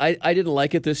know what? I didn't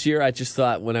like it this year. I just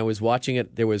thought when I was watching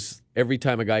it, there was every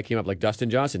time a guy came up, like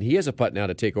Dustin Johnson, he has a putt now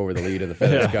to take over the lead in the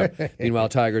FedEx Cup. Meanwhile,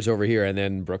 Tiger's over here, and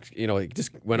then Brooks, it just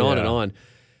went on and on.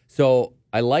 So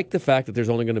I like the fact that there's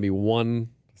only going to be one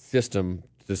system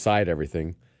to decide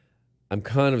everything. I'm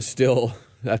kind of still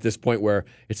at this point where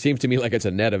it seems to me like it's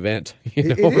a net event. You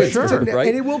know, It is, right?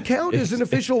 and it will count as an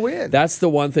official win. That's the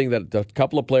one thing that a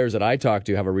couple of players that I talk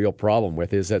to have a real problem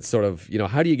with is that sort of,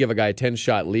 how do you give a guy a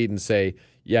 10-shot lead and say,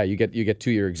 yeah, you get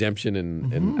 2-year exemption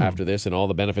and after this and all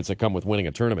the benefits that come with winning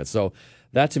a tournament. So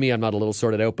that to me, I'm not a little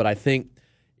sorted out, but I think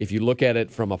if you look at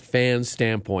it from a fan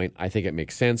standpoint, I think it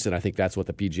makes sense, and I think that's what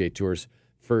the PGA Tour's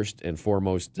first and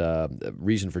foremost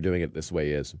reason for doing it this way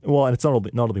is. Well, and it's not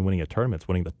only winning a one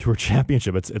winning the Tour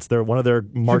Championship. It's one of their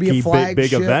marquee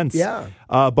big events. Yeah.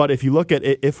 But if you look at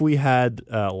it, if we had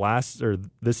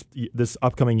this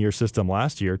upcoming year system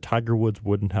last year, Tiger Woods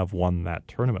wouldn't have won that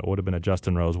tournament. It would have been a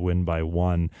Justin Rose win by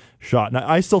one shot. Now,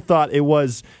 I still thought it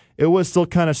was still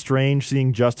kind of strange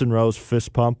seeing Justin Rose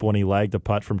fist pump when he lagged a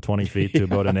putt from 20 feet to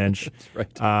about an inch.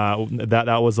 That's right.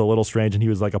 That was a little strange, and he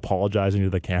was like apologizing to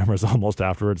the cameras almost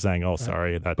afterwards, saying, "Oh,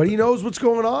 sorry." But he knows what's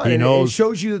going on. He knows. It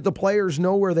shows you that the players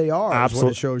know where they are. Absolutely, is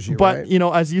what it shows you. But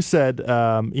right? as you said,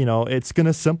 it's going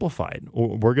to simplify it.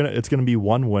 It's going to be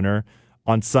one winner.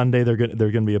 On Sunday, they're going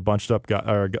to be a bunch of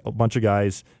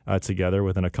guys together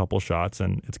within a couple shots,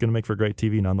 and it's going to make for great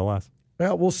TV nonetheless.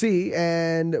 Well, we'll see.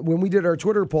 And when we did our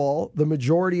Twitter poll, the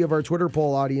majority of our Twitter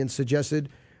poll audience suggested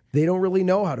they don't really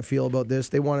know how to feel about this.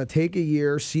 They want to take a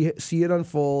year, see it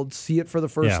unfold, see it for the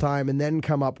first time, and then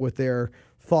come up with their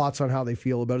thoughts on how they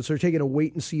feel about it. So they're taking a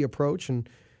wait-and-see approach, and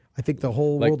I think the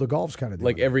whole world of golf's kind of doing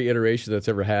like every iteration that's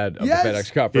ever had of Yes. the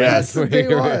FedEx Cup. Yes, Right? that's what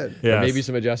they want. Yes. Maybe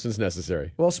some adjustments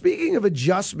necessary. Well, speaking of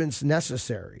adjustments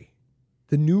necessary,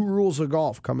 the new rules of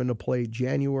golf come into play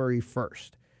January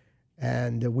 1st.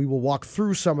 And we will walk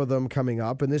through some of them coming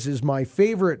up. And this is my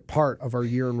favorite part of our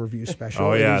year in review special.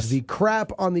 Oh, yes. It is the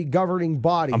crap on the governing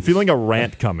bodies. I'm feeling a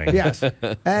rant coming. Yes.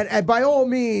 And by all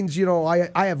means,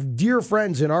 I have dear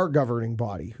friends in our governing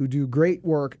body who do great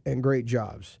work and great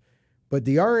jobs. But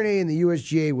the RNA and the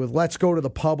USGA with let's go to the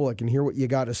public and hear what you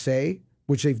got to say,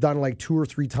 which they've done like 2 or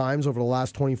 3 times over the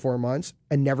last 24 months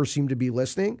and never seem to be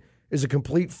listening, is a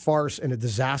complete farce and a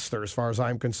disaster as far as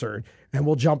I'm concerned. And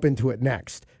we'll jump into it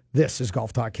next. This is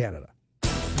Golf Talk Canada.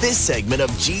 This segment of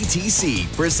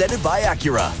GTC, presented by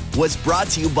Acura, was brought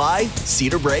to you by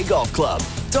Cedar Brae Golf Club.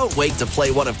 Don't wait to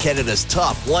play one of Canada's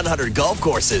top 100 golf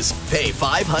courses. Pay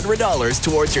 $500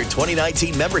 towards your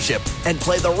 2019 membership and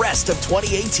play the rest of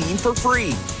 2018 for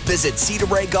free. Visit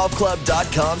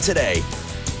cedarbraegolfclub.com today.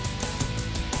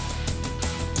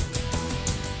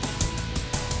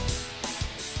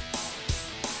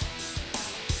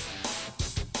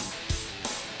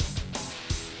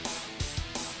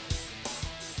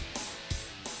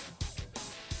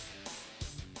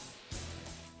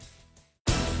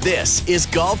 This is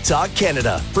Golf Talk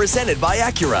Canada, presented by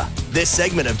Acura. This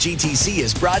segment of GTC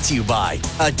is brought to you by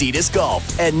Adidas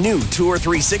Golf and new Tour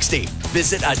 360.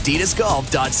 Visit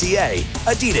adidasgolf.ca.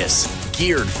 Adidas,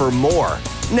 geared for more.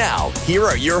 Now, here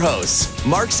are your hosts,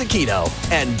 Mark Sakino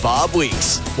and Bob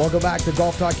Weeks. Welcome back to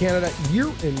Golf Talk Canada,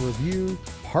 Year in Review,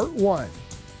 Part 1.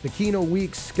 Sakino,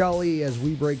 Weeks, Scully, as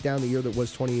we break down the year that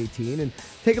was 2018 and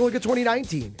take a look at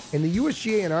 2019. And the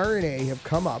USGA and RNA have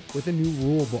come up with a new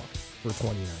rule book for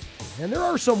 2019. And there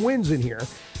are some wins in here,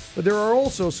 but there are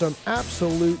also some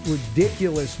absolute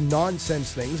ridiculous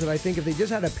nonsense things. And I think if they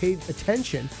just had paid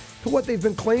attention to what they've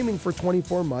been claiming for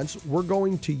 24 months, we're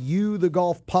going to you, the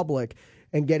golf public,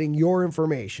 and getting your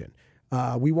information.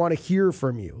 We want to hear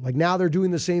from you. Like now they're doing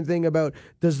the same thing about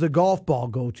does the golf ball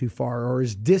go too far or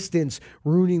is distance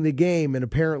ruining the game? And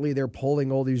apparently they're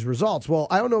pulling all these results. Well,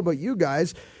 I don't know about you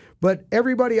guys, but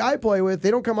everybody I play with,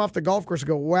 they don't come off the golf course and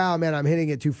go, wow, man, I'm hitting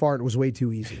it too far and it was way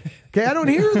too easy. Okay, I don't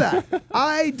hear that.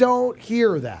 I don't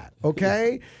hear that,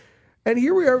 okay? And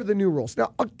here we are with the new rules.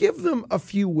 Now, I'll give them a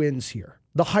few wins here.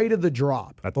 The height of the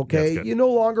drop, okay? You no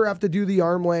longer have to do the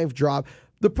arm length drop.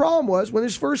 The problem was when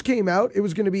this first came out, it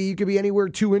was going to be you could be anywhere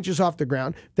 2 inches off the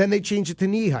ground. Then they changed it to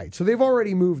knee height. So they've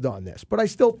already moved on this, but I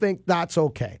still think that's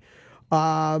okay.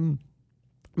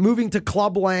 Moving to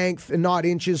club length and not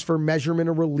inches for measurement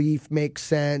of relief makes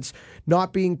sense.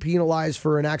 Not being penalized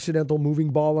for an accidental moving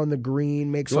ball on the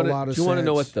green makes a lot of sense. Do you want to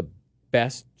know what the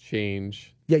best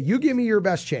change? Yeah, you give me your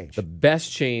best change. The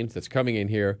best change that's coming in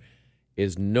here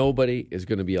is nobody is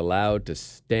going to be allowed to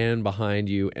stand behind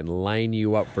you and line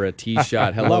you up for a tee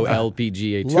shot. Hello,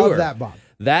 LPGA Tour. Love that, Bob.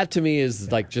 That to me is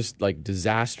just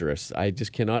disastrous. I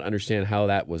just cannot understand how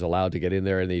that was allowed to get in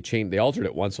there, and they altered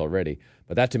it once already.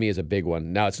 But that to me is a big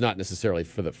one. Now it's not necessarily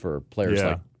for players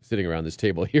like sitting around this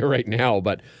table here right now,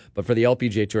 but for the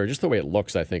LPGA Tour, just the way it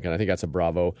looks, I think, and I think that's a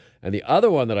bravo. And the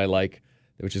other one that I like,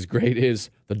 which is great, is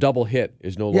the double hit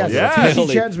is no longer a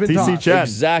penalty. TC Chen's been taught.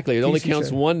 Exactly. It only TC counts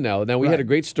Chen. one now. Now, we had a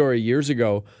great story years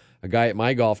ago, a guy at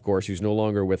my golf course who's no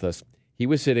longer with us. He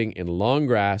was sitting in long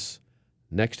grass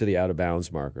next to the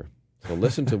out-of-bounds marker. So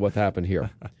listen to what happened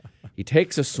here. He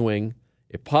takes a swing.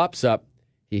 It pops up.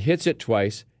 He hits it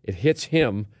twice. It hits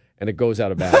him, and it goes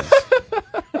out of bounds.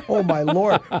 Oh, my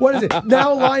Lord. What is it?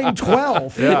 Now line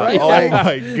 12. Yeah. Right? Oh,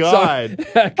 my God.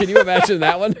 So, can you imagine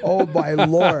that one? Oh, my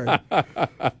Lord.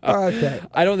 Okay.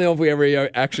 I don't know if we ever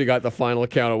actually got the final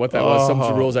count of what that was.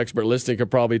 Some rules expert listening could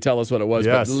probably tell us what it was.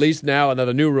 Yes. But at least now, under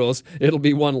the new rules, it'll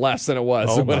be one less than it was,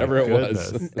 Oh, whatever my it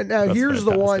was. goodness. Now, That's here's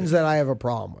the fantastic. ones that I have a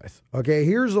problem with. Okay,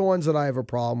 here's the ones that I have a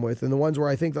problem with, and the ones where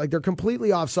I think like they're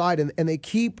completely offside, and they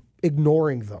keep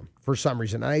ignoring them for some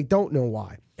reason, and I don't know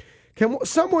why. Can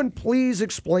someone please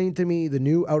explain to me the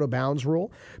new out-of-bounds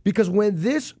rule? Because when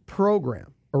this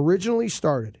program originally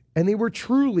started, and they were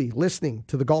truly listening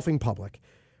to the golfing public,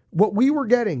 what we were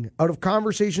getting out of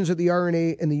conversations at the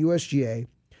R&A and the USGA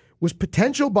was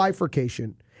potential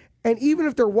bifurcation. And even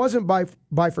if there wasn't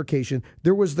bifurcation,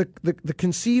 there was the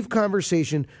conceived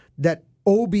conversation that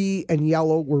OB and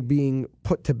yellow were being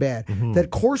put to bed,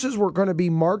 that courses were going to be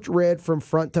marked red from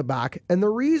front to back. And the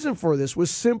reason for this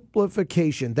was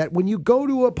simplification, that when you go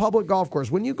to a public golf course,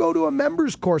 when you go to a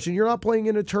members course and you're not playing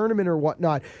in a tournament or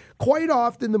whatnot, quite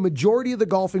often the majority of the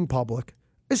golfing public,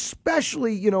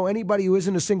 especially, anybody who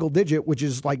isn't a single digit, which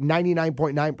is like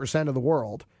 99.9% of the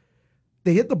world,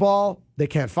 they hit the ball, they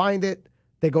can't find it,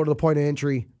 they go to the point of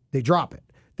entry, they drop it.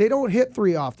 They don't hit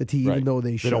 3 off the tee, even though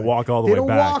they should. They don't walk all the way back. They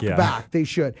don't walk back. They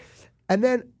should. And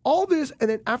then all this, and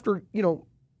then after,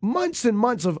 months and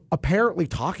months of apparently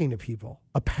talking to people,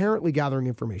 apparently gathering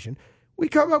information, we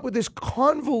come up with this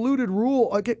convoluted rule.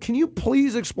 Like, can you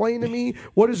please explain to me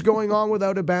what is going on with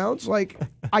out of bounds? Like,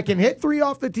 I can hit 3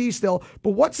 off the tee still,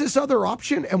 but what's this other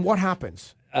option and what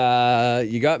happens?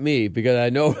 You got me, because I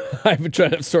know I've been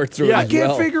trying to sort through it I as can't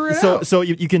well. figure it out. So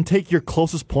you can take your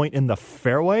closest point in the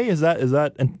fairway? Is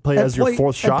that and play as your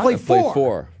fourth shot? play Play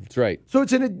 4. That's right. So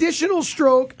it's an additional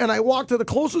stroke, and I walk to the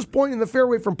closest point in the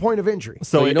fairway from point of entry.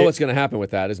 So you know what's going to happen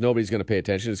with that is nobody's going to pay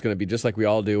attention. It's going to be just like we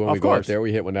all do when Of we go out course. there.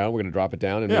 We hit one down. We're going to drop it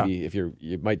down, and Yeah. maybe if you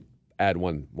might add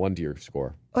one to your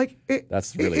score. Like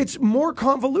That's really- it's more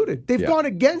convoluted. They've gone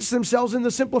against themselves in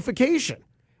the simplification.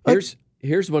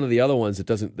 Here's one of the other ones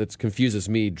that confuses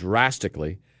me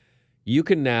drastically. You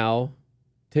can now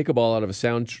take a ball out of a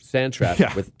sand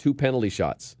trap with 2 penalty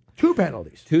shots. 2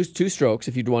 penalties. Two strokes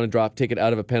if you want to take it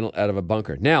out of a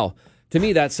bunker. Now, to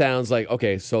me, that sounds like,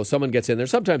 okay, so someone gets in there.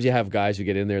 Sometimes you have guys who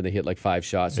get in there and they hit like 5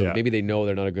 shots, so maybe they know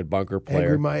they're not a good bunker player.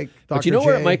 Angry Mike, But Dr.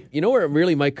 where it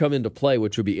really might come into play,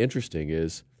 which would be interesting,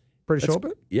 is British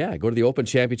Open? yeah, go to the Open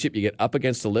Championship. You get up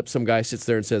against the lip. Some guy sits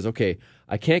there and says, okay,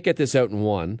 I can't get this out in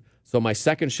 1, so my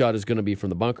second shot is going to be from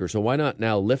the bunker. So why not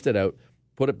now lift it out,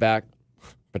 put it back,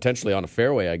 potentially on a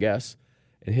fairway, I guess,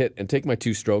 and hit and take my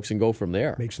 2 strokes and go from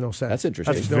there. Makes no sense. That's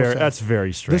interesting. That's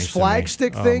very strange. This flag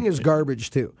stick thing is garbage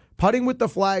too. Putting with the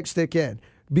flag stick in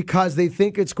because they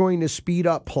think it's going to speed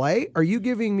up play. Are you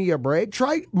giving me a break?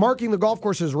 Try marking the golf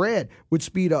course as red would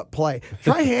speed up play.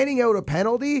 Try handing out a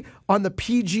penalty on the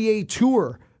PGA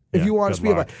Tour. If you want to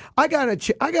speed up, I got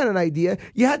an idea.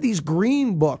 You had these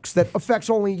green books that affects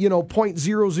only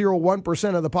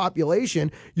 0.001% of the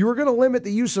population. You were going to limit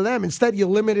the use of them. Instead, you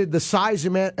limited the size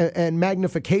and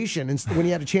magnification. And when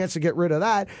you had a chance to get rid of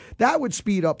that, that would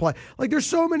speed up play. Like there's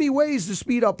so many ways to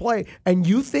speed up play, and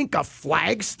you think a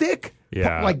flag stick?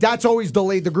 Yeah. Like that's always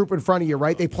delayed the group in front of you,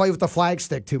 right? They play with the flag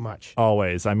stick too much.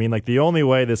 Always. I mean, like the only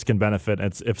way this can benefit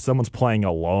it's if someone's playing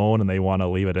alone and they want to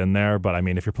leave it in there. But I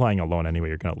mean, if you're playing alone anyway,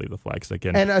 you're going to leave the flag stick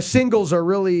in. And singles are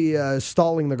really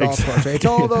stalling the golf course. Right? It's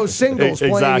all those singles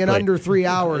playing in under 3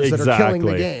 hours that are killing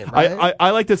the game. Right?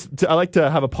 I like this. I like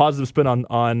to have a positive spin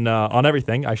on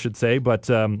everything, I should say. But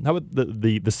how about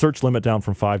the search limit down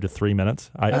from 5 to 3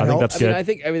 minutes? I think that's good. I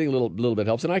think everything a little bit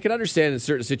helps, and I can understand in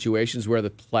certain situations where the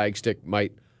flag stick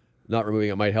might not removing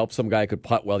it might help. Some guy could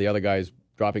putt while the other guy's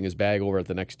dropping his bag over at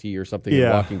the next tee or something,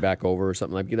 and walking back over or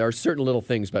something like that. There are certain little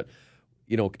things, but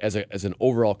as an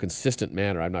overall consistent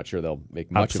manner, I'm not sure they'll make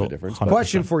much of a difference.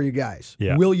 Question for you guys: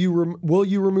 Will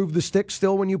you remove the stick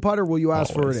still when you putt, or will you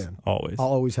ask for it in? Always. I'll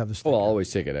always have the stick. Well, I'll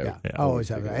always take it out. Yeah, I'll always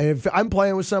have it. And if I'm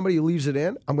playing with somebody who leaves it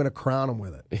in, I'm going to crown them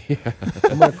with it.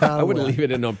 I'm going to crown I wouldn't leave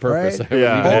it in on purpose. Right? I would leave it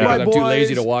All my because I'm too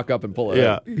lazy boys- to walk up and pull it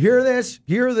out. Hear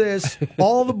this.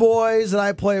 All the boys that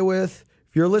I play with,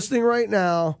 if you're listening right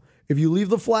now, if you leave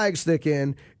the flag stick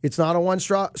in, it's not a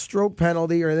one-stroke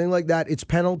penalty or anything like that. It's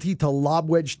penalty to lob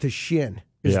wedge to shin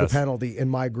is the penalty in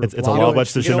my group. It's a lob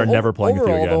wedge to shin or never playing with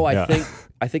you again. Though,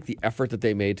 I think the effort that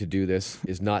they made to do this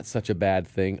is not such a bad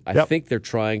thing. I think they're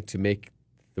trying to make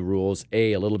the rules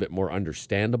a little bit more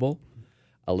understandable,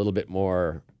 a little bit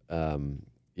more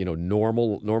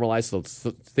normalized, so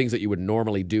things that you would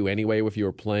normally do anyway if you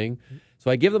were playing. So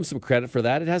I give them some credit for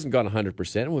that. It hasn't gone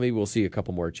 100%. Well, maybe we'll see a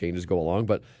couple more changes go along.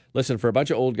 But listen, for a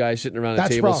bunch of old guys sitting around a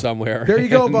table somewhere, there you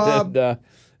go, Bob.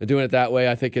 Doing it that way,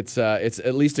 I think it's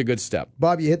at least a good step.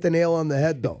 Bob, you hit the nail on the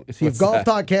head, though. See, if Golf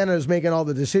Talk Canada is making all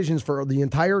the decisions for the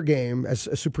entire game as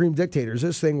supreme dictators,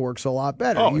 this thing works a lot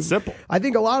better. Oh, it's simple. I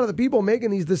think a lot of the people making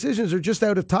these decisions are just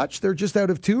out of touch. They're just out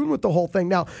of tune with the whole thing.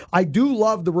 Now, I do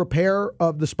love the repair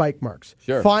of the spike marks.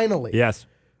 Sure. Finally. Yes.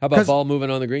 How about ball moving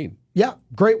on the green? Yeah,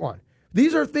 great one.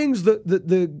 These are things that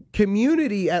the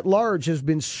community at large has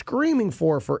been screaming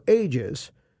for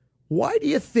ages. Why do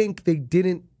you think they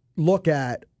didn't look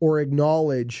at or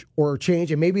acknowledge or change?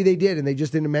 And maybe they did and they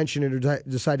just didn't mention it or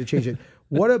decide to change it.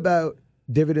 What about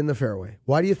divot in the fairway?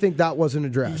 Why do you think that wasn't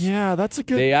addressed? Yeah, that's a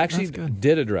good. They actually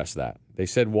did address that. They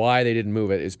said why they didn't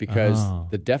move it is because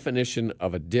the definition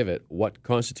of a divot, what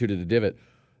constituted a divot,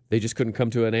 they just couldn't come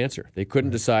to an answer. They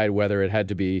couldn't decide whether it had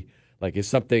to be like, is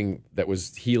something that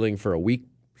was healing for a week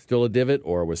still a divot,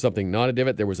 or was something not a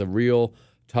divot? There was a real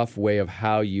tough way of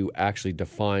how you actually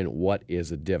define what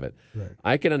is a divot. Right.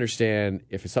 I can understand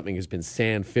if something has been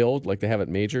sand filled, like they have at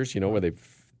majors, where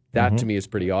that to me is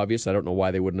pretty obvious. I don't know why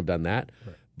they wouldn't have done that,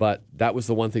 but that was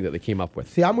the one thing that they came up with.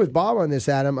 See, I'm with Bob on this,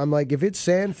 Adam. I'm like, if it's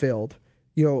sand filled,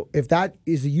 if that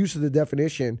is the use of the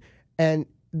definition, and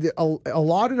a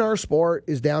lot in our sport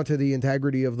is down to the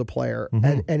integrity of the player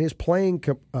and his playing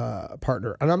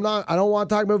partner. And I don't want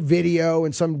to talk about video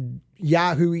and some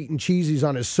Yahoo eating cheesies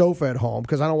on his sofa at home,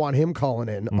 because I don't want him calling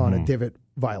in on a divot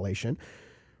violation.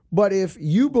 But if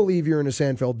you believe you're in a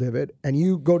sand-filled divot and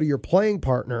you go to your playing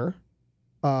partner,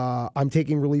 I'm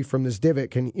taking relief from this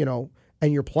divot, and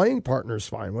your playing partner's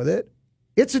fine with it,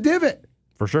 it's a divot.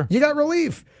 For sure. You got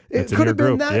relief. It could have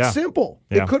been that simple.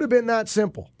 Yeah. It could have been that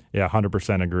simple. Yeah,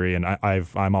 100% agree. And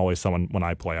I'm always someone, when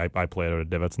I play out of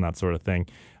divots and that sort of thing.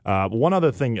 One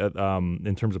other thing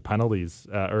in terms of penalties,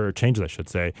 or changes, I should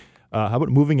say, how about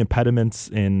moving impediments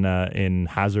in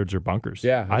hazards or bunkers?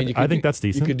 Yeah, I think that's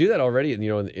decent. You could do that already,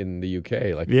 in the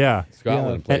UK, like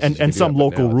Scotland, and some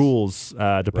local rules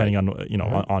depending on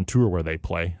on tour where they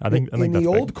play. I think in that's the big.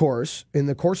 old course, in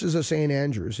the courses of St.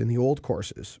 Andrews, in the old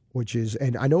courses, which is,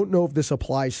 and I don't know if this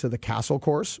applies to the Castle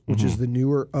course, which is the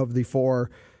newer of the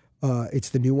four. It's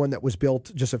the new one that was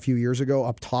built just a few years ago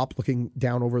up top, looking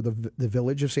down over the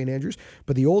village of St. Andrews.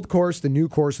 But the old course, the new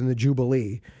course, and the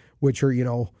Jubilee, which are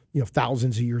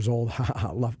thousands of years old.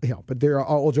 But they're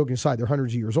all joking aside, they're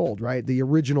hundreds of years old, right? The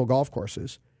original golf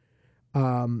courses.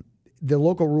 The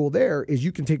local rule there is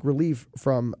you can take relief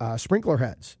from sprinkler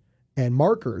heads and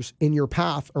markers in your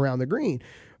path around the green.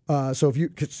 So if you,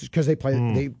 because they play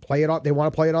it on, they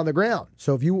want to play it on the ground.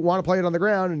 So if you want to play it on the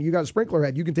ground and you got a sprinkler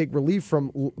head, you can take relief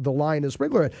from the line of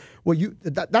sprinkler head. Well,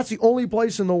 that's the only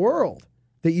place in the world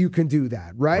that you can do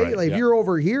that, right? Like if you're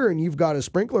over here and you've got a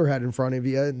sprinkler head in front of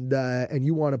you and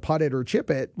you want to putt it or chip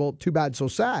it, well, too bad, so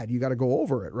sad. You got to go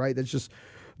over it, right? That's just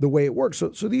the way it works.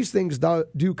 So these things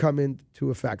do come into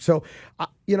effect. So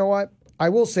you know what? I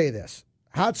will say this.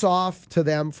 Hats off to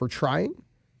them for trying.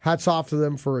 Hats off to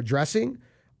them for addressing.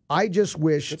 I just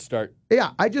wish. Good start.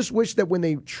 Yeah, I just wish that when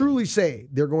they truly say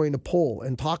they're going to pull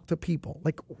and talk to people,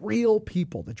 like real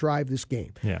people that drive this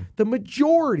game, the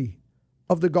majority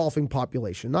of the golfing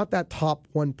population, not that top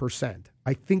 1%,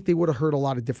 I think they would have heard a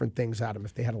lot of different things, Adam,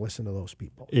 if they had to listen to those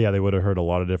people. Yeah, they would have heard a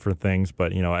lot of different things.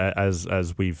 But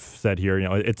as we've said here,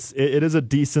 it is a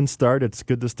decent start. It's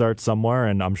good to start somewhere,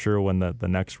 and I'm sure when the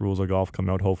next rules of golf come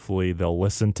out, hopefully they'll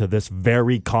listen to this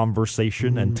very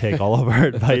conversation and take all of our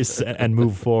advice and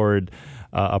move forward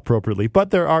appropriately.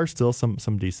 But there are still some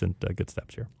decent good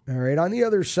steps here. All right. On the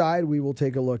other side, we will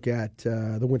take a look at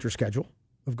the winter schedule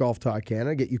of Golf Talk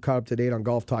Canada, get you caught up to date on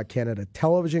Golf Talk Canada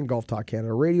television, Golf Talk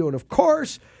Canada radio, and of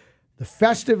course, the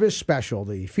Festivus special,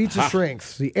 the Feats of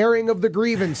Strength, the airing of the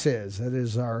grievances. That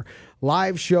is our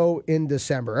live show in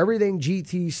December. Everything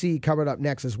GTC coming up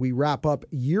next as we wrap up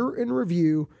Year in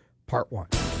Review Part 1.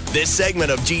 This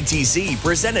segment of GTC,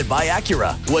 presented by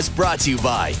Acura, was brought to you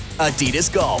by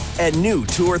Adidas Golf and new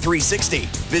Tour 360.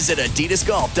 Visit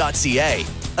adidasgolf.ca.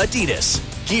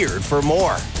 Adidas, geared for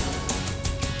more.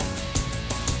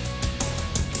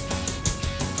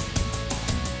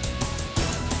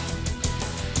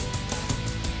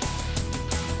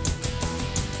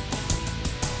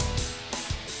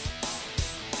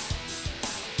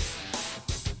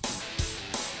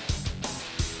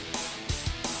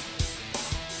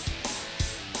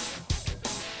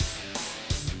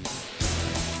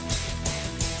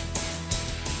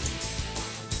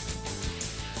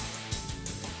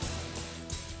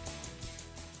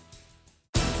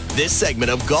 This segment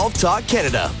of Golf Talk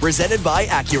Canada, presented by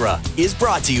Acura, is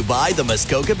brought to you by the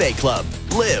Muskoka Bay Club.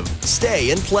 Live,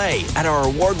 stay, and play at our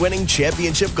award-winning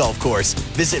championship golf course.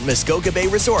 Visit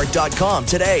MuskokaBayResort.com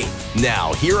today.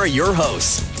 Now, here are your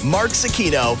hosts, Mark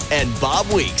Cicchino and Bob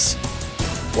Weeks.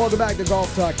 Welcome back to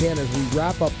Golf Talk Canada as we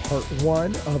wrap up part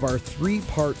one of our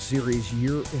three-part series,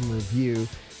 Year in Review,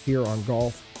 here on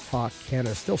Golf Talk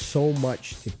Canada. Still so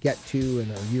much to get to in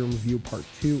our Year in Review part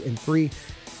 2 and 3.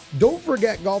 Don't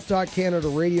forget Golf Talk Canada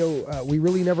Radio. We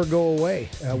really never go away.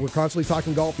 We're constantly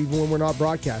talking golf even when we're not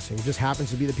broadcasting. It just happens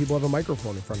to be that people have a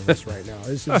microphone in front of us right now.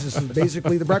 This is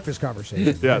basically the breakfast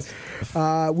conversation. Yes.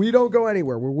 We don't go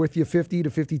anywhere. We're with you 50 to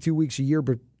 52 weeks a year,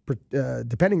 but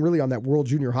depending really on that World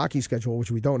Junior Hockey schedule,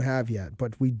 which we don't have yet.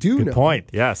 But we do know. Good point,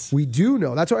 yes. We do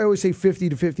know. That's why I always say 50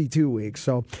 to 52 weeks.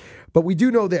 But we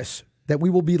do know this, that we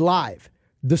will be live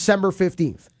December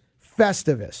 15th.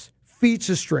 Festivus, Feats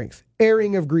of Strength,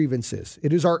 Airing of Grievances.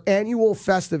 It is our annual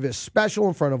Festivus special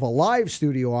in front of a live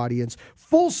studio audience,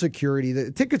 full security.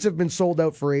 The tickets have been sold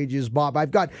out for ages, Bob.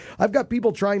 I've got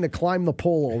people trying to climb the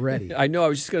pole already. I know. I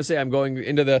was just going to say I'm going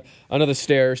under the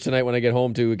stairs tonight when I get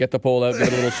home to get the pole out, give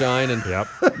it a little shine, and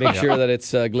make sure that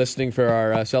it's glistening for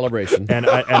our celebration. And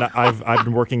I've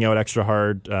been working out extra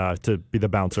hard to be the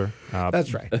bouncer.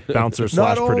 That's right. Bouncer /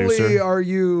 Not producer. only are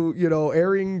you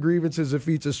airing grievances of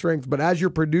Feats of Strength, but as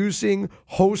you're producing,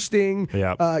 hosting,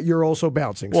 you're also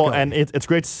bouncing. Well, Scott. and it's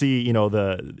great to see all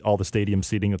the stadium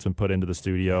seating that's been put into the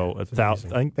studio.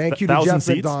 Thank you to Jeff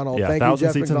seats. McDonald. Yeah, Thank you,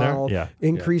 Jeff seats McDonald. In there.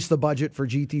 Increased the budget for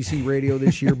GTC Radio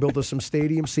this year. Built us some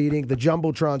stadium seating. The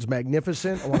Jumbotron's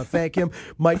magnificent. I want to thank him.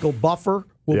 Michael Buffer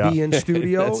will be in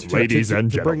studio ladies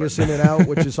and to bring us in and out,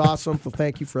 which is awesome. So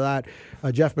thank you for that.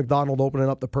 Jeff McDonald opening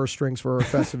up the purse strings for our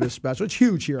Festivus special. It's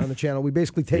huge here on the channel. We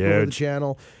basically take over the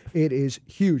channel. It is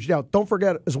huge. Now, don't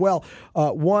forget as well,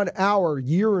 1 hour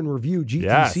Year in Review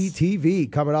GTC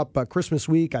TV coming up Christmas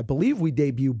week. I believe we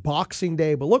debut Boxing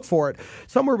Day, but look for it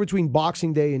somewhere between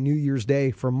Boxing Day and New Year's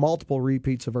Day for multiple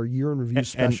repeats of our Year in Review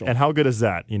special. And how good is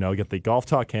that? Get the Golf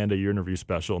Talk Canada Year in Review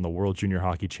special and the World Junior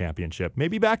Hockey Championship.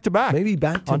 Maybe back to back.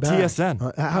 On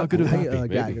TSN. How good is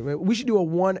that? We should do a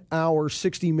 1 hour,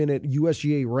 60-minute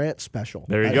USGA rant special.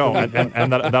 There you go.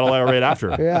 and that'll air right after.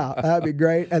 Yeah, that'd be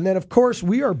great. And then, of course,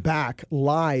 we are back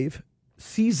live,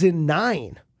 season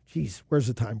 9. Jeez, where's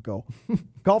the time go?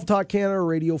 Golf Talk Canada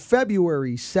Radio,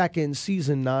 February 2nd,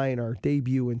 season 9, our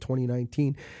debut in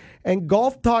 2019. And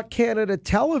Golf Talk Canada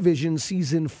Television,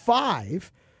 season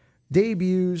 5,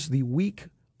 debuts the week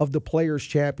of the Players'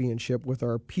 Championship with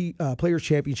our Players'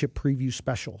 Championship preview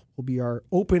special. Will be our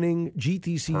opening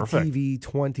GTC TV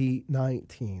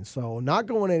 2019. So not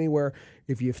going anywhere.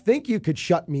 If you think you could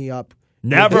shut me up,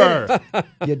 never.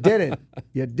 You didn't.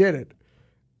 You didn't.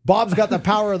 Bob's got the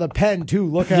power of the pen too.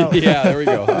 Look out. Yeah, there we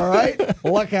go. All right?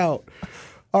 Look out.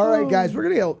 All right, guys, we're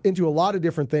going to get into a lot of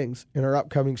different things in our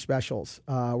upcoming specials.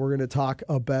 We're going to talk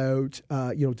about,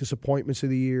 disappointments of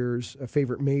the years,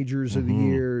 favorite majors of the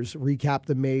years, recap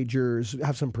the majors,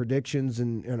 have some predictions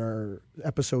in our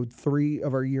episode 3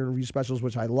 of our Year in Review specials,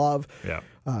 which I love. Yeah.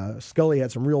 Scully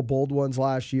had some real bold ones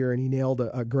last year, and he nailed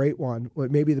a great one.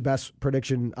 Maybe the best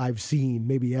prediction I've seen,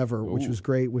 maybe ever, which was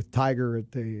great with Tiger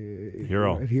at the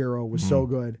Hero. Was so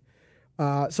good.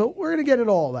 So we're going to get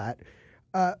into all that.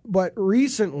 But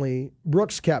recently,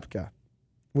 Brooks Koepka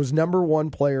was number 1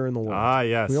 player in the world.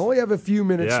 Yes. We only have a few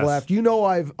minutes left.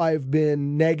 I've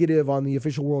been negative on the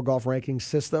official World Golf Ranking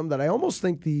system, that I almost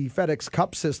think the FedEx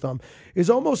Cup system is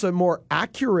almost a more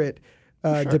accurate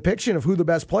depiction of who the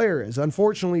best player is.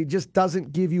 Unfortunately, it just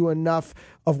doesn't give you enough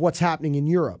of what's happening in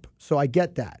Europe. So I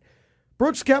get that.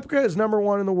 Brooks Koepka is number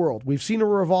 1 in the world. We've seen a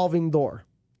revolving door.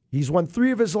 He's won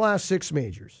 3 of his last 6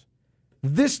 majors.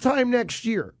 This time next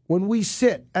year, when we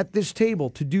sit at this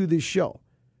table to do this show,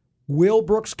 will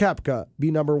Brooks Koepka be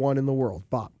number 1 in the world,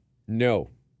 Bob? No.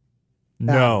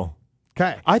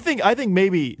 Okay. I think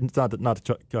maybe not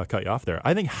to cut you off there.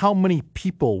 I think how many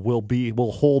people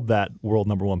will hold that world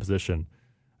number 1 position.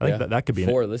 I think that could be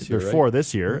 4 this year. There's 4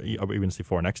 this year. Are we going to see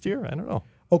 4 next year? I don't know.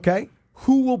 Okay.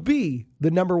 Who will be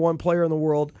the number 1 player in the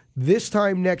world this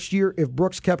time next year if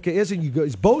Brooks Koepka isn't? You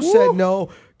guys both said no.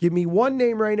 Give me one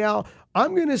name right now.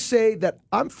 I'm going to say that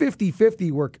I'm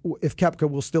 50-50 if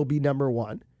Koepka will still be number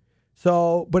 1.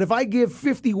 So, but if I give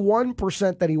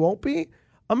 51% that he won't be,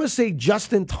 I'm going to say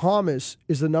Justin Thomas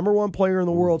is the number 1 player in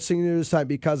the world sitting there this time,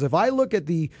 because if I look at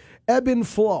the ebb and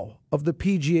flow of the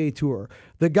PGA Tour,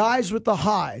 the guys with the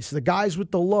highs, the guys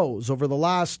with the lows over the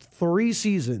last 3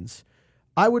 seasons,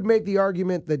 I would make the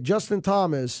argument that Justin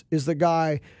Thomas is the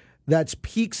guy that's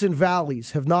peaks and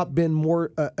valleys have not been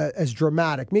more as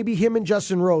dramatic. Maybe him and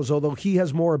Justin Rose, although he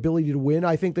has more ability to win,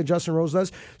 I think, than Justin Rose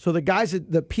does. So the guys,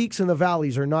 the peaks and the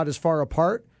valleys are not as far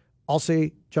apart. I'll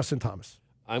say Justin Thomas.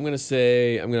 I'm going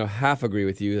to half agree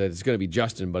with you that it's going to be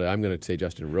Justin, but I'm going to say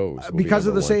Justin Rose. Because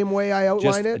of the same way I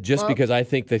outlined it? Just because I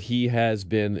think that he has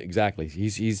been, exactly,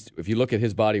 he's if you look at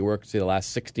his body work, say the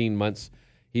last 16 months,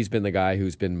 he's been the guy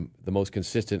who's been the most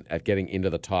consistent at getting into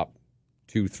the top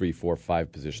 2, 3, 4,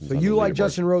 5 positions. So you like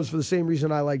Justin Rose for the same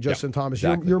reason I like Justin Thomas.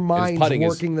 Exactly. Your mind's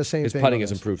working the same his thing. His putting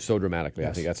has improved so dramatically.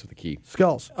 Yes. I think that's the key.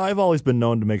 Skulls. I've always been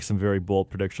known to make some very bold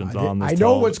predictions on this. I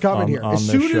know what's coming here. As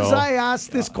soon show. As I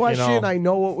asked this question, I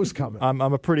know what was coming. I'm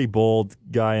a pretty bold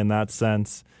guy in that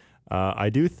sense. I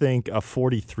do think a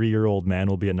 43-year-old man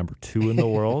will be at number 2 in the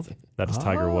world. That is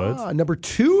Tiger Woods. Number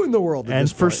 2 in the world.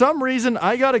 And for some reason,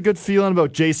 I got a good feeling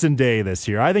about Jason Day this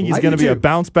year. I think he's going to be a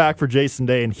bounce back for Jason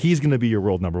Day, and he's going to be your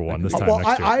world number 1 this time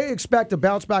next year. I expect a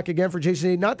bounce back again for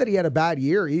Jason Day. Not that he had a bad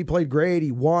year. He played great.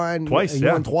 He won. Twice, He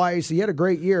won twice. He had a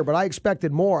great year, but I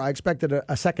expected more. I expected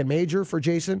a second major for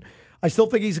Jason. I still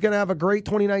think he's going to have a great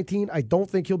 2019. I don't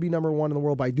think he'll be number 1 in the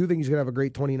world, but I do think he's going to have a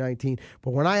great 2019. But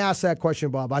when I asked that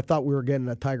question, Bob, I thought we were getting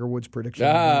a Tiger Woods prediction.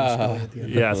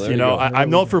 Yes, well,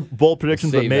 I'm known for bold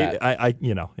predictions, but maybe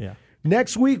yeah.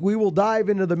 Next week, we will dive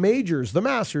into the majors, the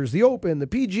Masters, the Open, the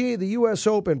PGA, the U.S.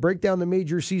 Open, break down the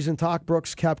major season, talk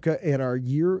Brooks Koepka, and our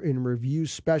Year in Review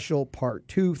special part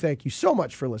 2. Thank you so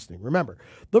much for listening. Remember,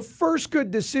 the first good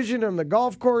decision on the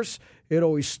golf course, it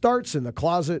always starts in the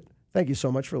closet. Thank you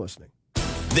so much for listening.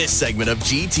 This segment of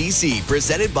GTC,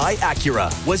 presented by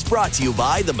Acura, was brought to you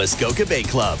by the Muskoka Bay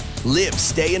Club. Live,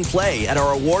 stay, and play at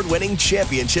our award-winning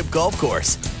championship golf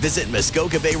course. Visit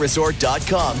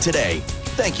MuskokaBayResort.com today.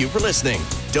 Thank you for listening.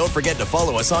 Don't forget to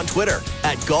follow us on Twitter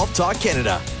at Golf Talk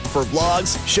Canada. For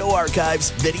blogs, show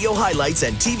archives, video highlights,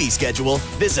 and TV schedule,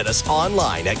 visit us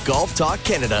online at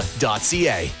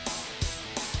golftalkcanada.ca.